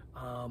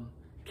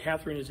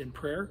Catherine is in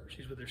prayer.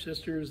 She's with her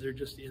sisters. They're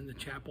just in the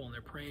chapel and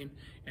they're praying.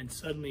 And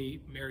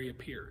suddenly Mary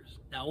appears.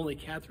 Now only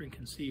Catherine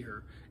can see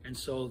her. And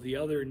so the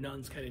other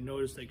nuns kind of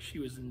noticed like she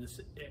was in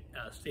this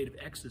state of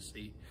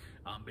ecstasy.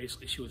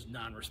 Basically she was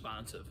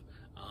non-responsive.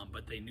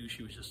 But they knew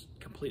she was just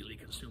completely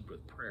consumed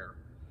with prayer.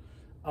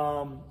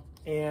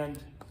 And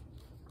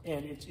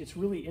it's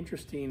really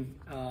interesting,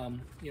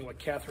 what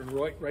Catherine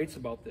writes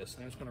about this.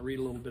 And I just want to read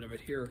a little bit of it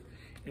here.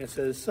 And it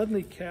says,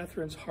 suddenly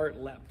Catherine's heart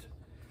leapt.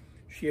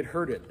 She had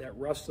heard it, that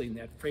rustling,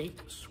 that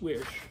faint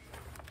swish.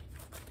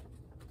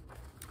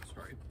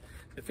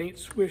 The faint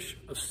swish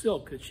of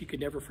silk that she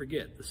could never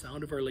forget, the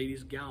sound of Our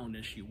Lady's gown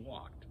as she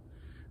walked.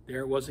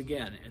 There it was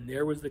again, and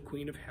there was the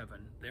Queen of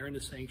Heaven, there in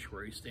the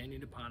sanctuary,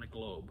 standing upon a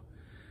globe.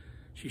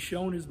 She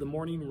shone as the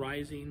morning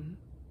rising,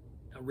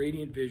 a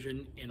radiant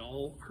vision in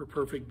all her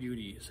perfect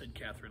beauty, said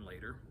Catherine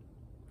later.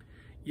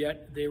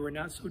 Yet they were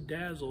not so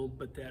dazzled,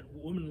 but that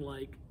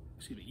woman-like,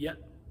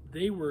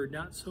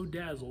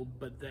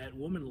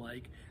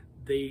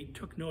 they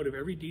took note of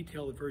every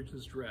detail of the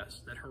Virgin's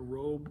dress, that her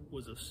robe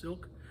was of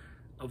silk,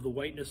 of the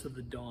whiteness of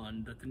the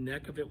dawn, that the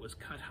neck of it was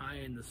cut high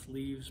and the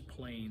sleeves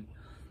plain,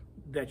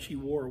 that she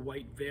wore a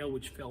white veil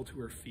which fell to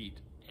her feet,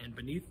 and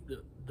beneath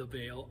the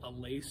veil a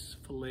lace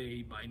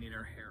fillet binding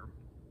her hair.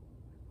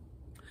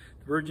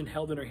 The Virgin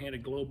held in her hand a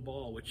globe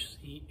ball which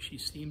she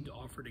seemed to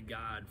offer to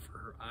God, for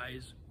her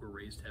eyes were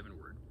raised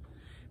heavenward.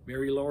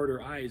 Mary lowered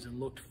her eyes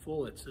and looked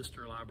full at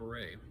Sister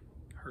Labouré.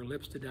 Her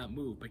lips did not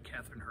move, but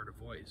Catherine heard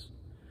a voice.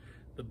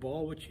 The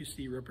ball which you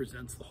see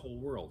represents the whole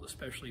world,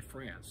 especially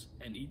France,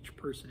 and each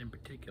person in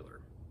particular.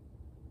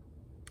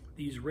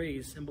 These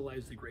rays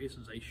symbolize the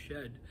graces I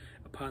shed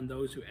upon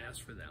those who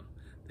ask for them.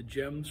 The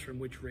gems from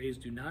which rays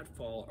do not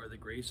fall are the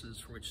graces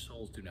for which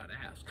souls do not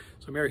ask.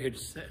 So Mary had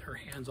set her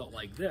hands out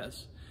like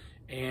this,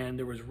 and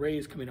there was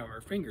rays coming out of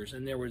her fingers,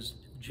 and there was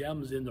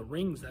gems in the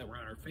rings that were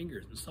on her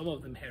fingers, and some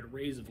of them had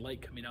rays of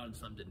light coming out and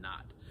some did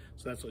not.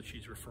 So that's what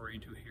she's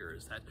referring to here,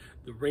 is that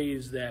the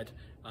rays that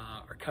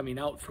are coming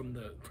out from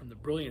the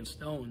brilliant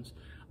stones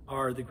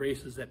are the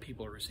graces that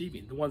people are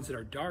receiving. The ones that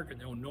are dark and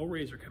no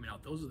rays are coming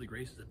out, those are the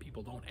graces that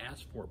people don't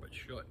ask for but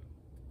should.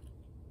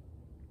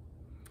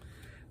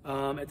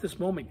 At this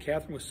moment,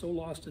 Catherine was so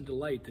lost in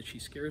delight that she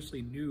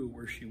scarcely knew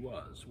where she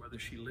was, whether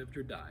she lived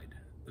or died.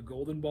 The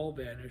golden ball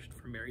vanished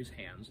from Mary's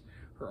hands.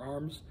 Her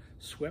arms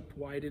swept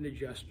wide in a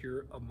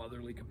gesture of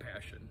motherly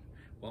compassion,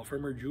 while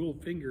from her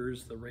jeweled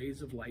fingers the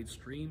rays of light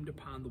streamed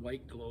upon the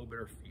white globe at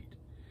her feet.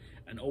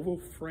 An oval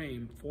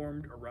frame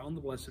formed around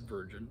the Blessed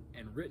Virgin,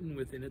 and written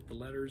within it the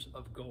letters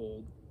of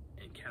gold,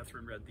 and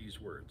Catherine read these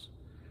words: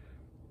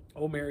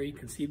 O Mary,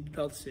 conceived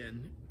without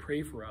sin,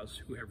 pray for us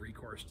who have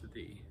recourse to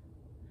thee.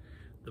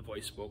 The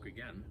voice spoke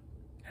again.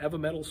 Have a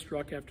medal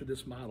struck after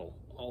this model.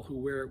 All who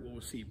wear it will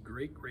receive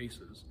great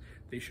graces.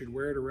 They should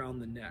wear it around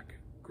the neck.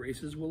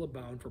 Graces will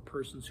abound for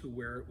persons who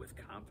wear it with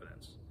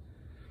confidence.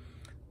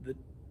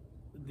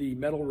 The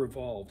medal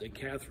revolved, and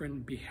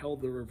Catherine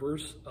beheld the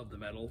reverse of the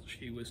medal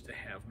she was to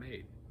have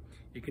made.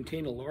 It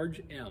contained a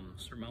large M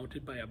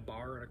surmounted by a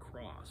bar and a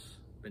cross.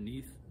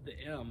 Beneath the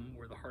M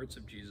were the hearts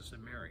of Jesus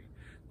and Mary,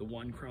 the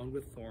one crowned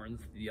with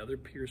thorns, the other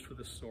pierced with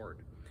a sword.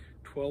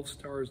 12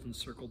 stars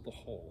encircled the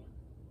whole.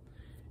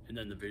 And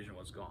then the vision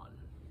was gone.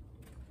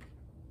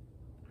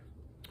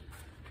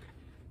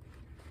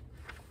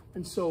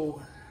 And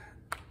so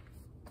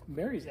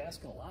Mary's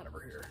asking a lot of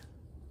her here.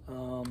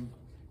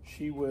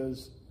 She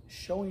was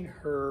showing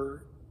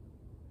her,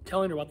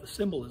 telling her about the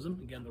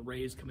symbolism, again, the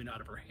rays coming out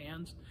of her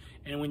hands.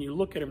 And when you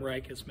look at a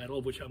Miraculous Medal,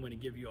 of which I'm going to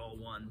give you all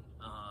one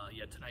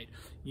yet tonight,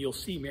 you'll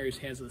see Mary's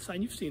hands on the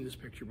side. You've seen this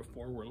picture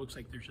before where it looks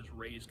like there's just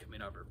rays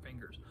coming out of her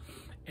fingers.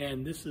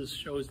 And this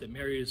shows that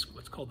Mary is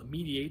what's called the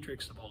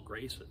mediatrix of all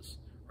graces,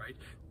 right?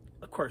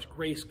 Of course,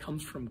 grace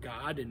comes from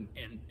God and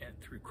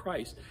through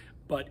Christ,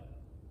 but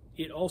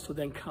it also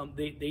then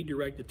they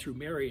direct it through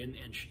Mary,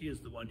 and she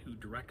is the one who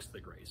directs the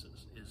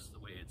graces, is the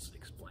way it's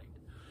explained.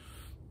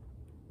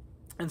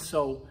 And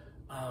so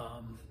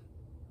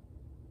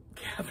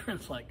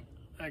Catherine's like,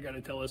 I got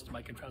to tell this to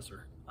my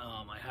confessor.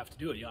 I have to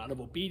do it. Out of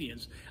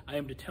obedience, I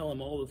am to tell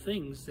him all the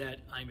things that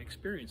I'm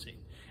experiencing.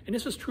 And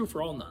this is true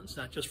for all nuns,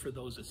 not just for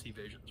those that see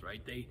visions,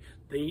 right?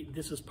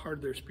 This is part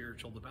of their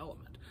spiritual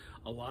development.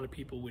 A lot of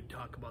people would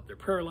talk about their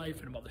prayer life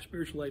and about their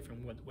spiritual life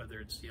and whether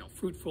it's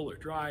fruitful or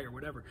dry or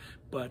whatever.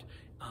 But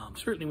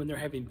certainly when they're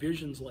having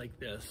visions like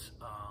this,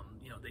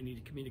 they need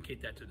to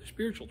communicate that to their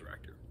spiritual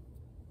director.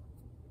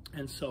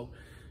 And so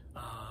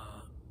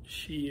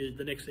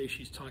the next day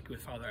she's talking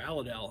with Father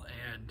Aladel,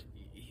 and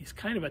he's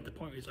kind of at the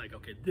point where he's like,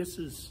 okay, this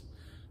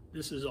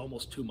is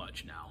almost too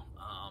much now.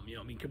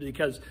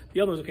 Because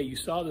the other one's, okay, you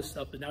saw this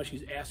stuff, but now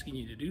she's asking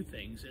you to do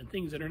things, and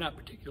things that are not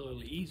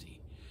particularly easy.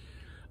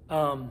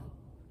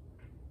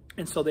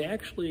 And so they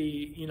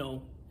actually,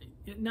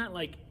 not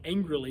like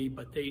angrily,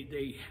 but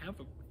they're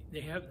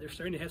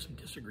starting to have some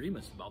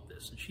disagreements about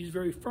this. And she's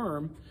very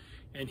firm,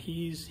 and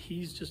he's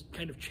just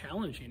kind of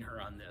challenging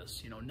her on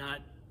this, not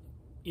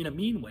in a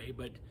mean way,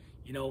 but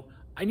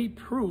I need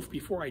proof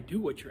before I do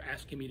what you're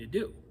asking me to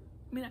do.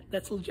 I mean,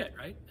 that's legit,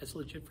 right? That's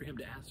legit for him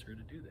to ask her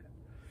to do that.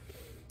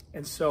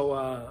 And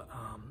so,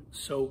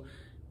 so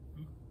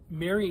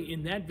Mary,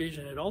 in that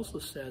vision, had also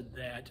said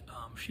that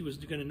she was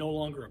going to no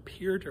longer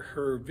appear to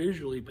her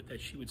visually, but that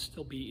she would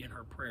still be in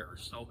her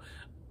prayers. So,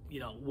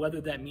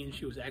 whether that means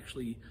she was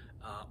actually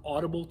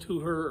audible to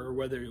her, or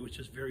whether it was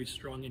just very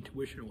strong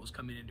intuition that was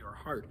coming into her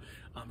heart,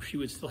 she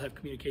would still have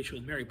communication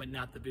with Mary, but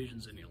not the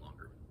visions any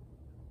longer.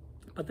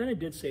 But then it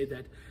did say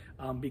that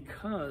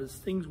because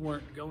things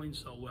weren't going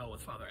so well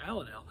with Father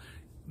Aladel,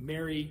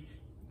 Mary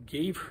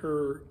gave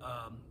her,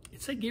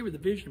 it said gave her the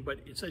vision, but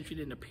it said she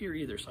didn't appear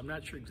either, so I'm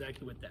not sure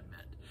exactly what that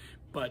meant.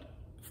 But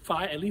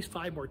at least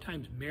 5 more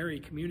times, Mary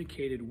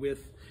communicated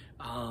with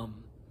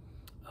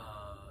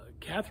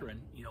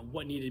Catherine,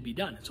 what needed to be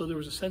done. And so there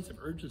was a sense of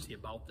urgency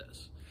about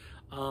this.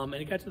 And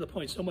it got to the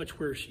point so much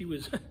where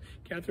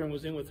Catherine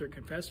was in with her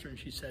confessor, and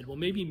she said, well,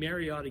 maybe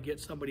Mary ought to get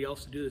somebody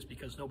else to do this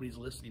because nobody's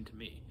listening to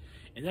me.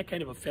 And that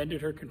kind of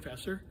offended her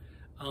confessor,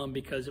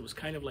 because it was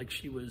kind of like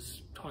she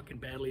was talking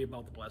badly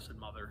about the Blessed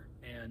Mother.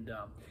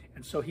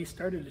 And so he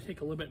started to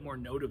take a little bit more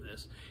note of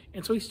this.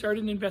 And so he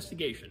started an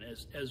investigation,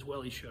 as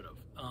well he should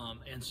have.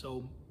 And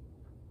so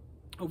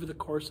over the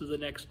course of the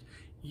next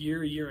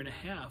year and a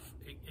half,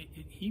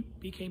 he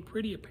became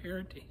pretty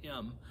apparent to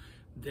him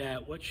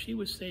that what she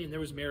was saying, there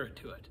was merit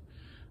to it.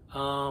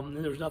 And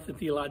there was nothing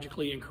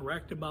theologically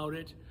incorrect about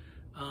it.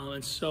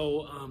 And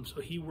so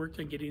he worked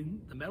on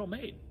getting the medal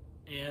made.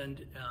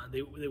 And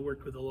they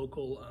worked with a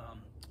local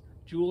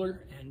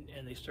jeweler,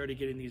 and they started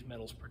getting these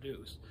medals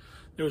produced.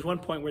 There was one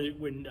point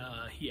when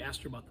he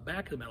asked her about the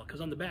back of the medal, because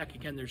on the back,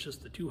 again, there's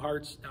just the 2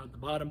 hearts down at the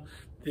bottom,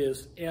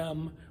 this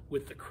M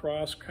with the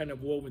cross kind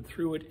of woven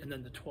through it, and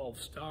then the 12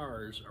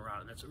 stars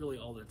around it. That's really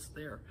all that's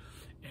there.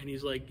 And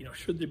he's like,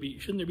 shouldn't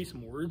there be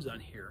some words on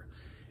here?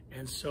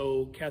 And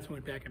so Catherine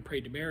went back and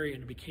prayed to Mary,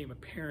 and it became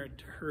apparent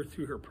to her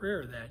through her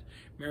prayer that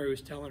Mary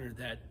was telling her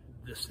that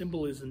the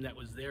symbolism that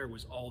was there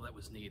was all that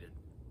was needed.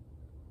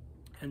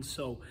 And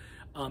so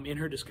in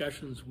her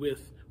discussions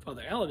with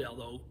Father Aladel,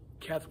 though,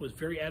 Catherine was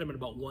very adamant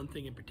about one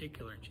thing in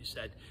particular, and she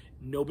said,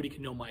 nobody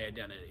can know my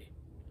identity.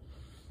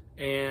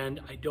 And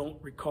I don't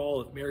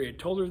recall if Mary had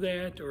told her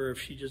that, or if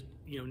she just,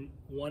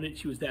 wanted,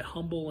 she was that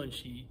humble, and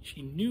she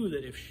knew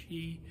that if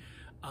she,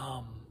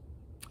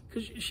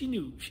 because she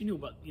knew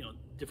about,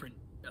 different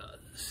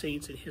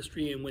saints in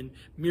history, and when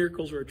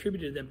miracles were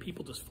attributed to them,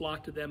 people just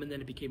flocked to them, and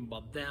then it became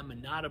about them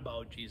and not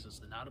about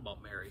Jesus and not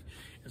about Mary.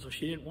 And so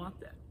she didn't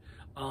want that.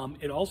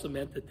 It also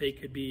meant that they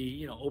could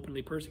be,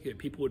 openly persecuted.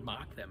 People would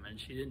mock them, and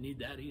she didn't need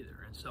that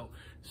either. And so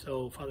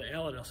Father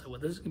Aladel said, well,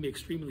 this is going to be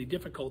extremely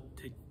difficult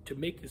to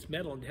make this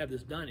medal and to have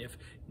this done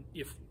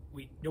if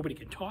nobody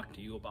can talk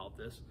to you about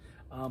this.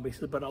 But he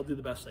said, but I'll do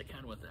the best I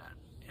can with that.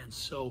 And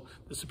so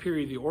the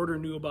superior of the order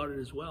knew about it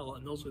as well,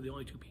 and those were the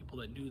only two people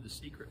that knew the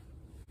secret.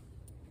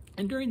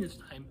 And during this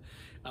time,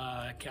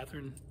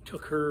 Catherine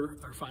took her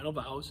final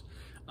vows.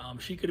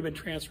 She could have been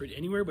transferred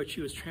anywhere, but she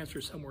was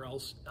transferred somewhere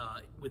else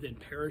within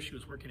Paris. She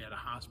was working at a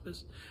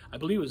hospice. I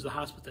believe it was the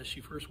hospice that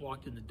she first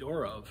walked in the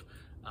door of.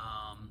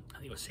 I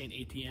think it was St.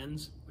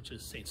 Etienne's, which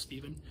is St.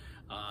 Stephen,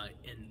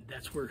 and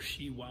that's where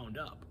she wound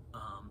up,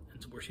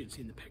 and where she had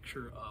seen the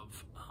picture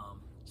of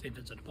St.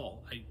 Vincent de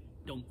Paul.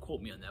 Don't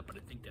quote me on that, but I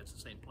think that's the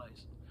same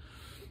place.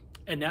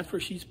 And that's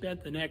where she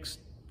spent the next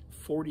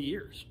 40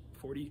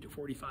 to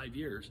 45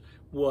 years,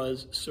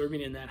 was serving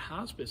in that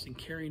hospice and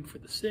caring for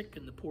the sick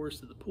and the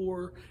poorest of the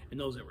poor and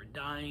those that were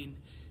dying,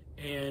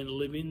 and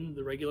living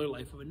the regular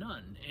life of a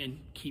nun and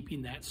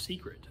keeping that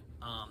secret.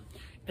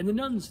 And the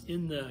nuns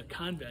in the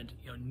convent,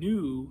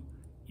 knew,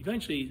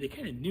 eventually they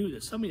kind of knew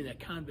that somebody in that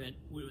convent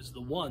was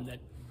the one that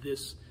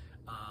this,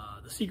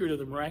 the secret of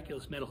the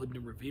miraculous medal had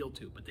been revealed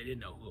to, but they didn't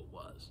know who it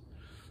was.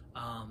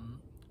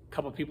 A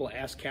couple of people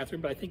asked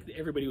Catherine, but I think that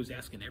everybody was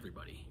asking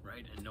everybody,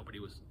 right? And nobody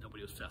was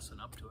fessing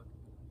up to it.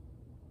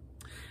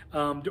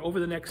 Over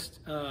the next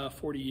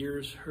 40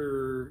 years,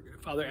 her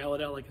Father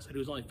Aladel, like I said, who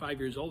was only 5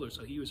 years older,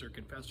 so he was her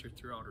confessor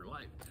throughout her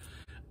life.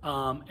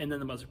 And then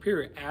the Mother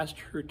Superior asked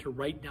her to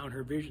write down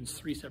her visions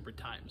 3 separate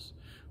times.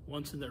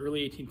 Once in the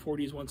early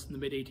 1840s, once in the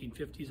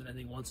mid-1850s, and I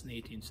think once in the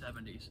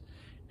 1870s.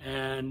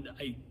 And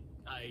I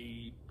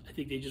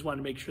think they just wanted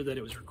to make sure that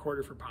it was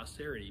recorded for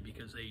posterity,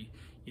 because they,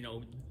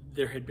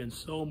 there had been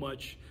so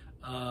much,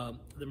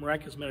 the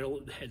Miraculous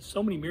Medal had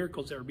so many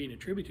miracles that were being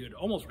attributed to it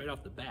almost right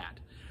off the bat,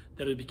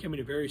 that it was becoming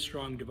a very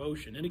strong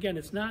devotion. And again,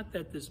 it's not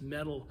that this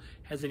medal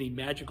has any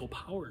magical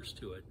powers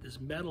to it. This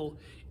medal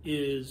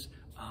is,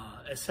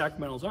 as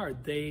sacramentals are,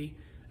 they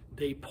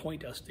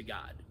point us to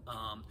God.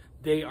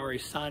 They are a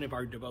sign of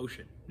our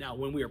devotion. Now,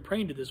 when we are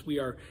praying to this, we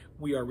are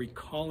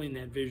recalling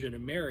that vision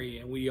of Mary,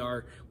 and we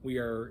are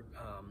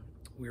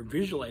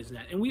visualizing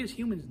that. And we as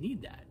humans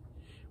need that.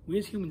 We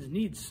as humans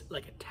need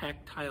like a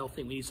tactile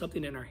thing. We need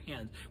something in our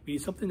hands. We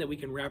need something that we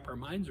can wrap our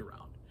minds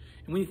around.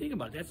 And when you think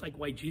about it, that's like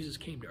why Jesus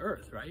came to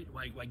earth, right?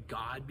 Why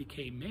God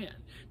became man.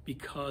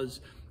 Because,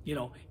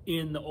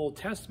 in the Old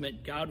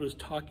Testament, God was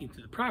talking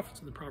to the prophets,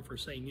 and the prophets were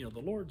saying, the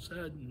Lord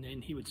said,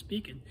 and he would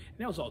speak, and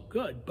that was all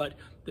good. But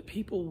the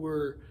people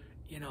were,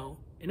 and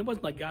it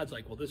wasn't like God's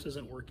like, well, this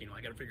isn't working.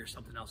 I got to figure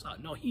something else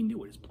out. No, he knew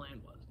what his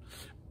plan was.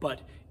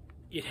 But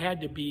it had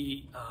to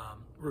be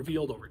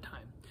revealed over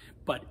time.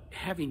 But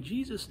having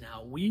Jesus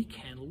now, we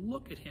can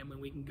look at him and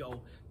we can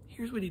go,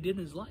 here's what he did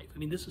in his life. I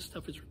mean, this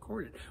stuff is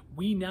recorded.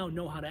 We now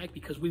know how to act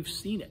because we've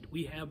seen it.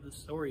 We have the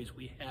stories.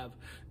 We have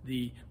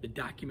the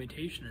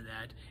documentation of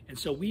that. And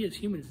so we as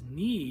humans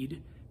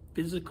need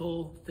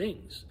physical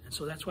things. And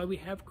so that's why we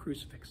have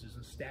crucifixes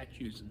and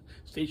statues and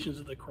Stations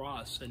of the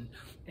Cross.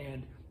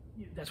 And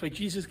that's why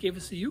Jesus gave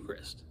us the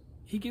Eucharist.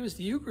 He gave us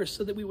the Eucharist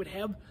so that we would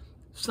have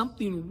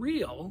something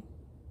real,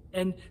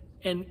 and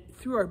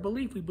through our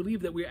belief, we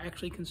believe that we're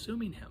actually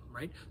consuming him,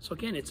 right? So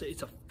again, it's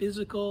a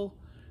physical,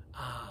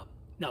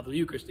 now the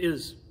Eucharist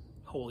is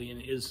holy,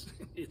 and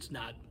it's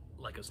not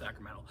like a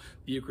sacramental.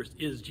 The Eucharist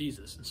is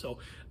Jesus. And so,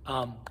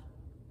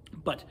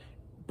 but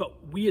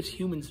we as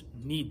humans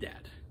need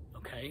that,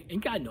 okay?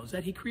 And God knows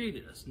that. He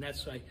created us, and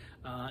that's why,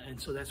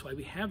 so that's why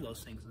we have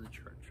those things in the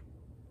church.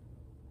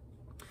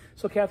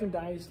 So Catherine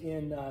dies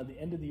in the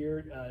end of the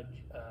year,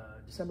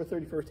 December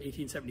 31st,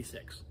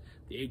 1876,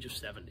 the age of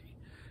 70.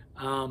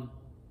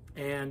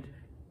 And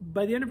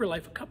by the end of her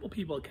life, a couple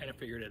people had kind of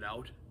figured it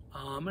out.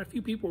 And a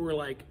few people were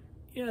like,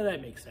 yeah,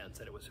 that makes sense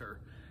that it was her.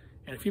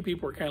 And a few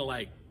people were kind of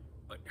like,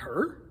 but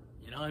her?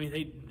 I mean,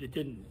 they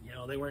didn't,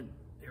 they were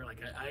like,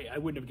 I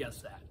wouldn't have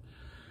guessed that.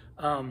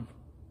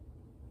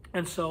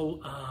 And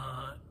so,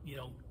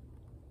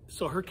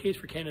 so her case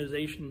for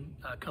canonization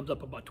comes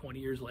up about 20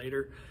 years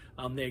later.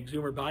 They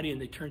exhume her body,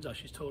 and it turns out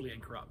she's totally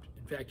incorrupt.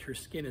 In fact, her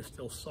skin is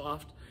still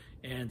soft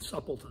and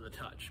supple to the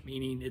touch,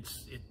 meaning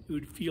it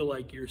would feel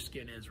like your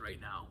skin is right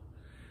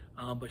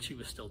now, but she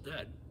was still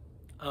dead.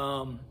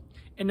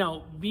 And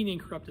now, being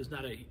incorrupt is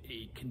not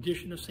a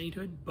condition of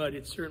sainthood, but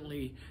it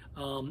certainly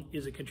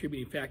is a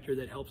contributing factor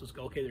that helps us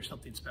go, okay, there's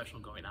something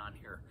special going on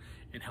here,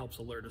 and helps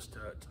alert us to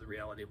the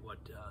reality of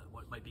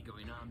what might be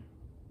going on.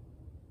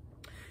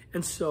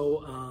 And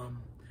so,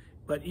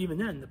 but even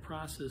then, the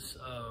process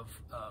of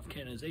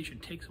canonization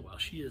takes a while.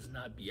 She is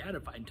not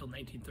beatified until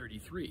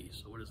 1933.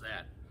 So what is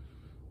that?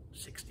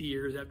 60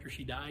 years after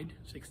she died,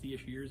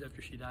 60-ish years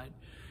after she died.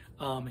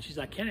 And she's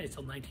not canonized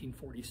until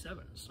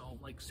 1947, so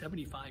like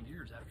 75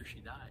 years after she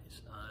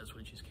dies is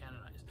when she's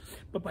canonized.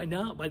 But by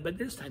now, by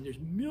this time, there's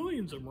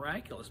millions of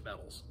miraculous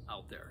medals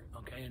out there,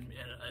 okay, and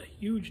a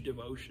huge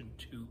devotion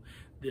to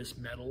this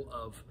medal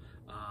of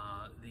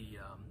the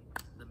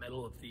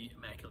medal of the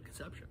Immaculate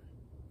Conception,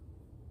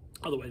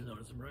 otherwise known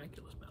as the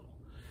Miraculous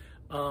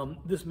Medal.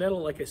 This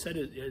medal, like I said,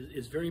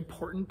 is very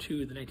important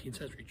to the 19th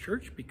century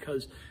church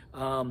because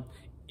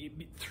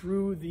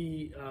through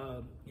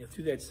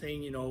that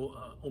saying,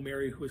 O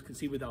Mary, who was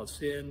conceived without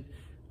sin,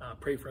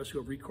 pray for us who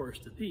have recourse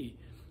to thee.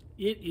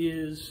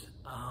 It's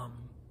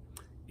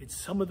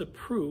some of the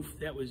proof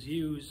that was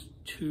used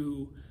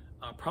to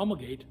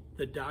promulgate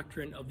the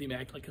doctrine of the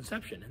Immaculate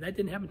Conception, and that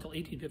didn't happen until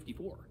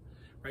 1854,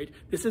 right?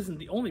 This isn't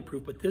the only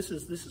proof, but this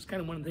is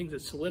kind of one of the things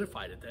that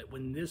solidified it. That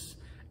when this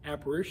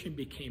apparition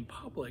became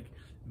public,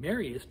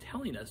 Mary is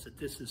telling us that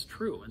this is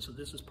true, and so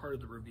this is part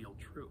of the revealed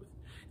truth.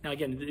 Now,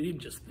 again, they didn't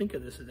just think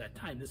of this at that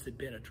time. This had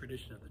been a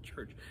tradition of the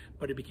church,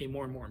 but it became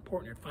more and more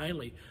important. And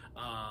finally,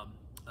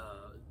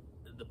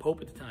 the Pope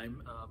at the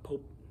time,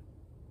 Pope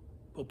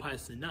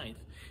Pius IX,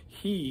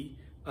 he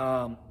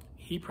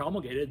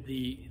promulgated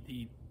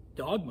the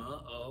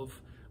dogma of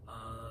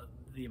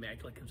the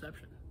Immaculate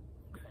Conception.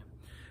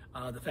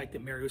 Okay, the fact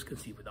that Mary was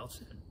conceived without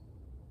sin.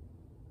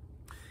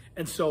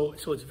 And so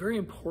it's very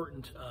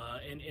important,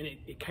 and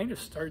it kind of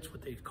starts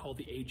what they call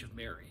the Age of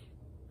Mary.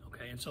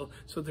 Okay, and so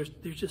there's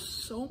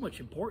just so much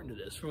important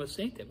to this from a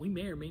saint that we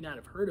may or may not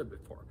have heard of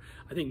before.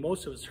 I think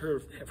most of us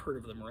have heard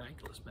of the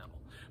Miraculous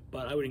Medal,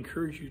 but I would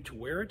encourage you to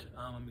wear it.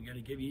 I'm going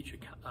to give you each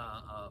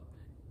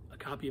a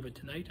copy of it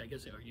tonight. I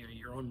guess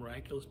your own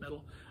Miraculous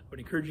Medal. I would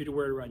encourage you to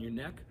wear it around your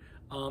neck.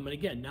 And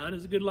again, not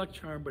as a good luck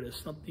charm, but as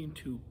something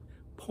to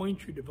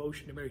point your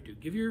devotion to Mary to.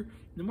 In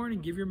the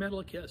morning, give your medal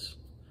a kiss.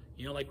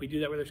 Like we do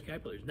that with our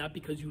scapulars, not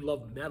because you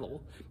love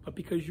metal, but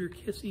because you're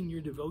kissing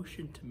your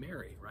devotion to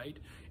Mary, right?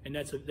 And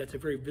that's a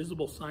very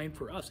visible sign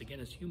for us, again,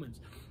 as humans,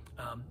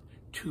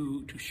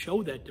 to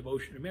show that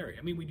devotion to Mary.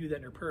 I mean, we do that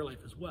in our prayer life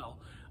as well,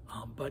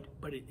 but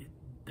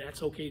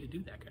that's okay to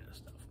do that kind of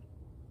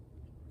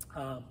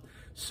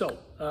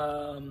stuff.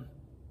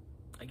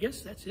 I guess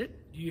that's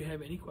it. Do you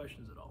have any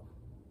questions at all?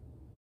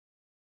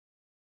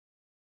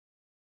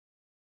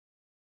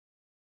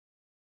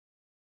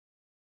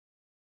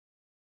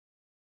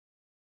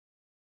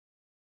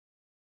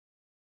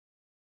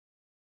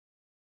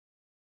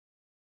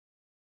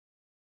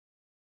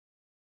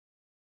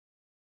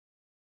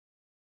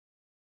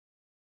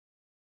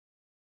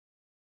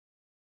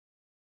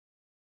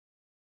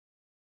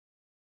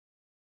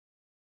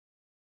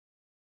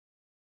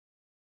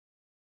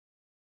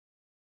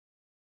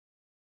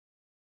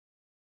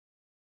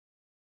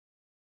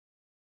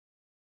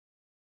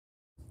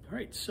 All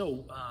right,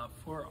 so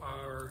for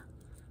our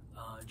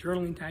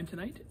journaling time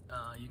tonight,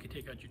 you can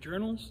take out your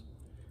journals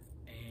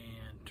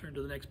and turn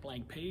to the next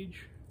blank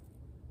page.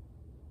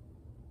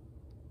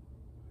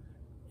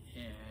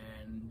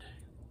 And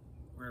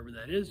wherever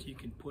that is, you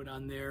can put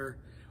on there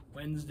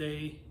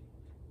Wednesday,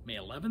 May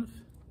 11th,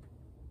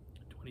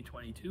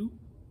 2022.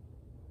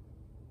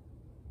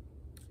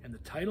 And the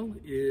title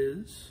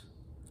is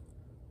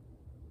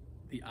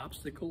The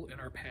Obstacle in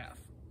Our Path.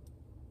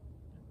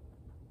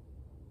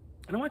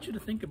 And I want you to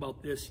think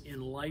about this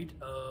in light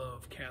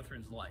of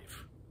Catherine's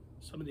life,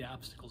 some of the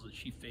obstacles that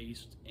she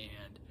faced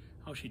and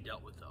how she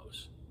dealt with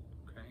those,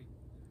 okay?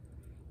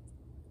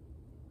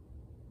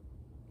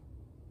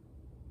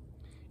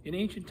 In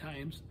ancient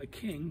times, a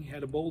king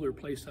had a boulder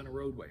placed on a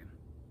roadway.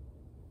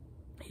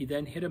 He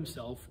then hid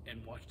himself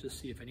and watched to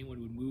see if anyone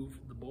would move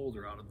the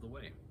boulder out of the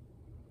way.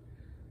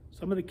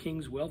 Some of the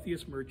king's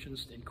wealthiest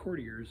merchants and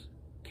courtiers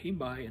came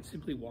by and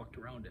simply walked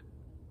around it.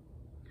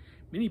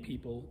 Many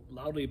people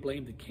loudly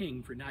blamed the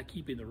king for not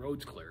keeping the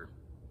roads clear,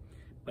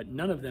 but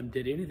none of them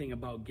did anything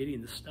about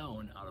getting the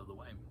stone out of the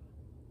way.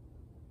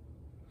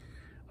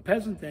 A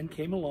peasant then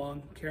came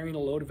along carrying a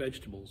load of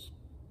vegetables.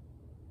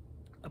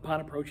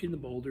 Upon approaching the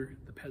boulder,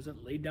 the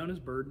peasant laid down his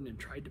burden and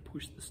tried to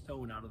push the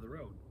stone out of the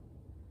road.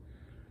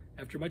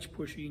 After much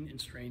pushing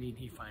and straining,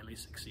 he finally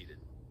succeeded.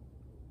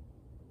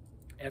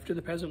 After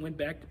the peasant went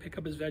back to pick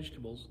up his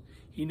vegetables,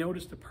 he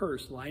noticed a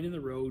purse lying in the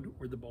road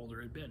where the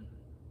boulder had been.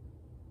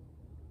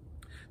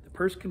 The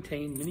purse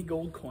contained many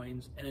gold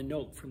coins and a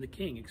note from the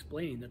king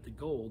explaining that the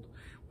gold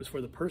was for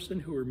the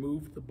person who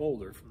removed the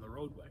boulder from the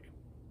roadway.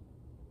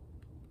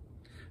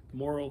 The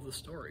moral of the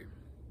story: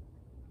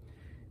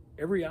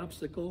 every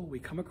obstacle we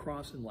come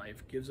across in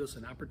life gives us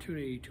an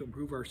opportunity to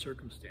improve our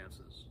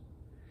circumstances.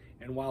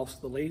 And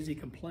whilst the lazy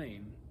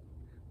complain,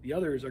 the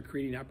others are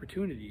creating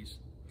opportunities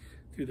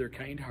through their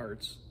kind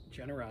hearts,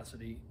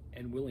 generosity,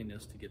 and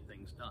willingness to get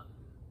things done.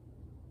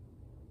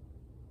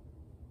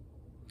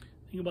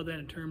 Think about that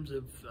in terms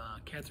of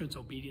Catherine's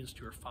obedience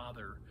to her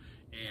father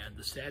and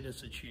the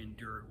sadness that she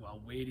endured while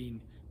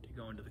waiting to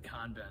go into the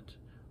convent,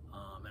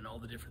 and all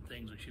the different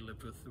things when she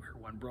lived with her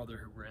one brother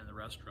who ran the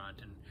restaurant,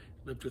 and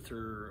lived with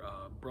her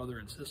brother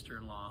and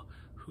sister-in-law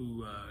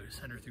who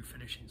sent her through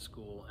finishing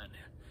school,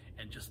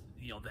 and just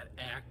that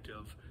act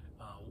of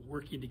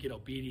working to get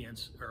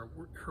obedience, or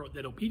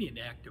that obedient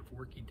act of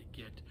working to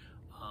get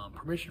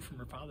permission from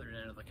her father to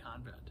enter the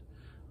convent.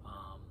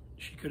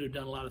 She could have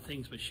done a lot of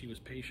things, but she was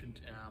patient,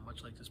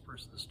 much like this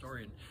person in the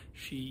story. And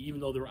she, even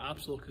though there were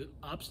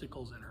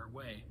obstacles in her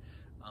way,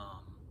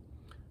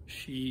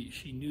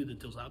 she knew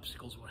that those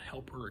obstacles would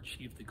help her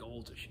achieve the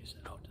goals that she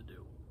set out to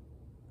do.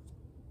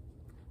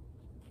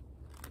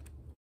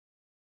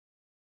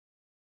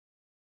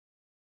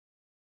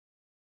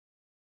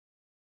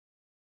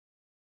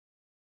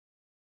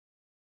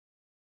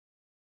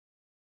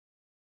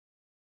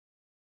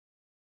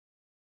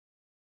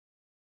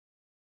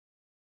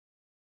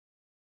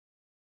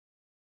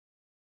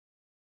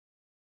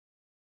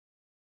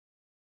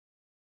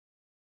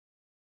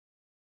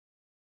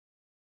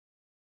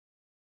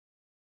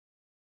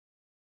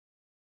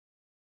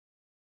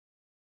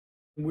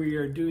 We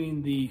are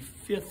doing the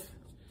fifth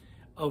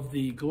of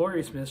the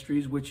glorious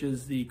mysteries, which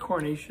is the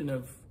coronation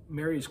of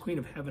Mary as Queen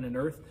of Heaven and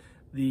Earth.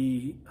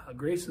 The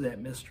grace of that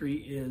mystery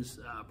is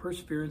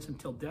perseverance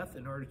until death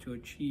in order to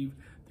achieve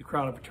the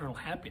crown of eternal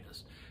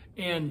happiness.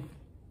 And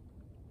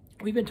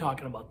we've been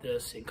talking about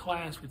this in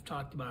class. We've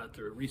talked about it at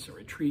the recent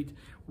retreat,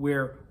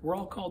 where we're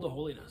all called to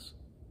holiness.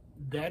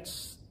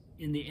 That's,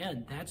 in the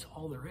end, that's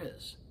all there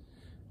is.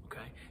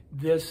 Okay,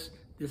 this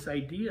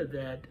idea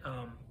that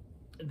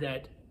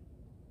that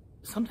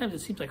sometimes it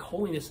seems like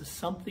holiness is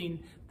something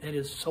that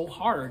is so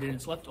hard and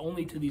it's left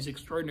only to these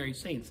extraordinary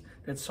saints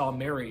that saw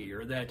Mary,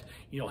 or that,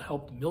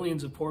 helped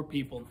millions of poor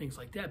people and things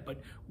like that.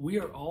 But we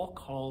are all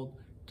called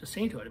to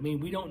sainthood. I mean,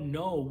 we don't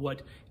know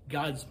what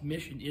God's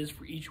mission is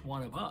for each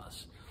one of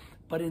us,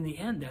 but in the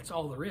end, that's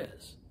all there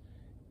is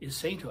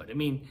sainthood. I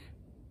mean,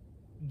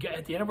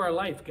 at the end of our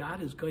life,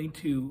 God is going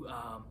to,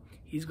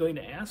 he's going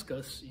to ask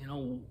us,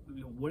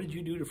 what did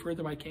you do to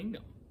further my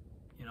kingdom?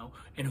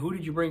 And who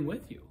did you bring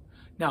with you?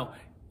 Now,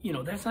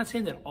 that's not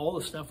saying that all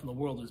the stuff in the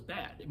world is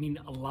bad. I mean,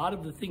 a lot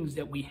of the things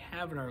that we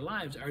have in our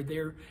lives are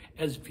there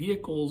as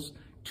vehicles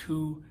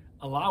to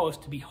allow us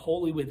to be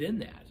holy within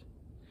that.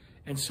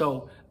 And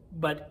so,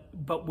 but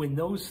when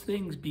those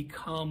things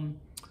become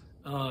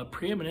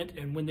preeminent,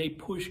 and when they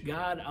push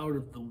God out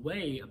of the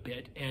way a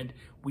bit, and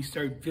we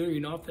start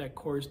veering off that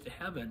course to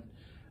heaven,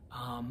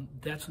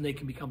 that's when they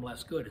can become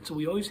less good. And so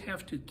we always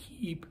have to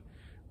keep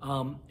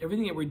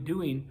everything that we're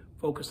doing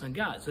focused on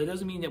God. So it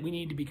doesn't mean that we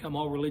need to become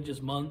all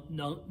religious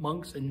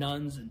monks and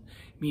nuns. And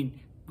I mean,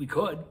 we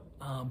could,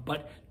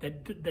 but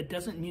that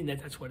doesn't mean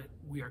that that's what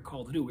we are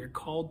called to do. We're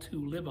called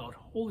to live out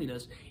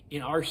holiness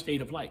in our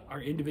state of life,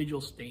 our individual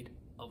state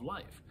of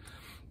life.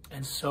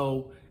 And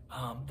so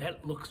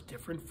that looks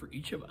different for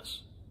each of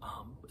us.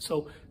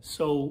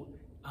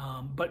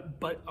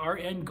 But our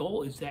end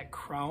goal is that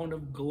crown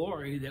of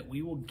glory that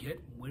we will get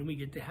when we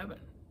get to heaven.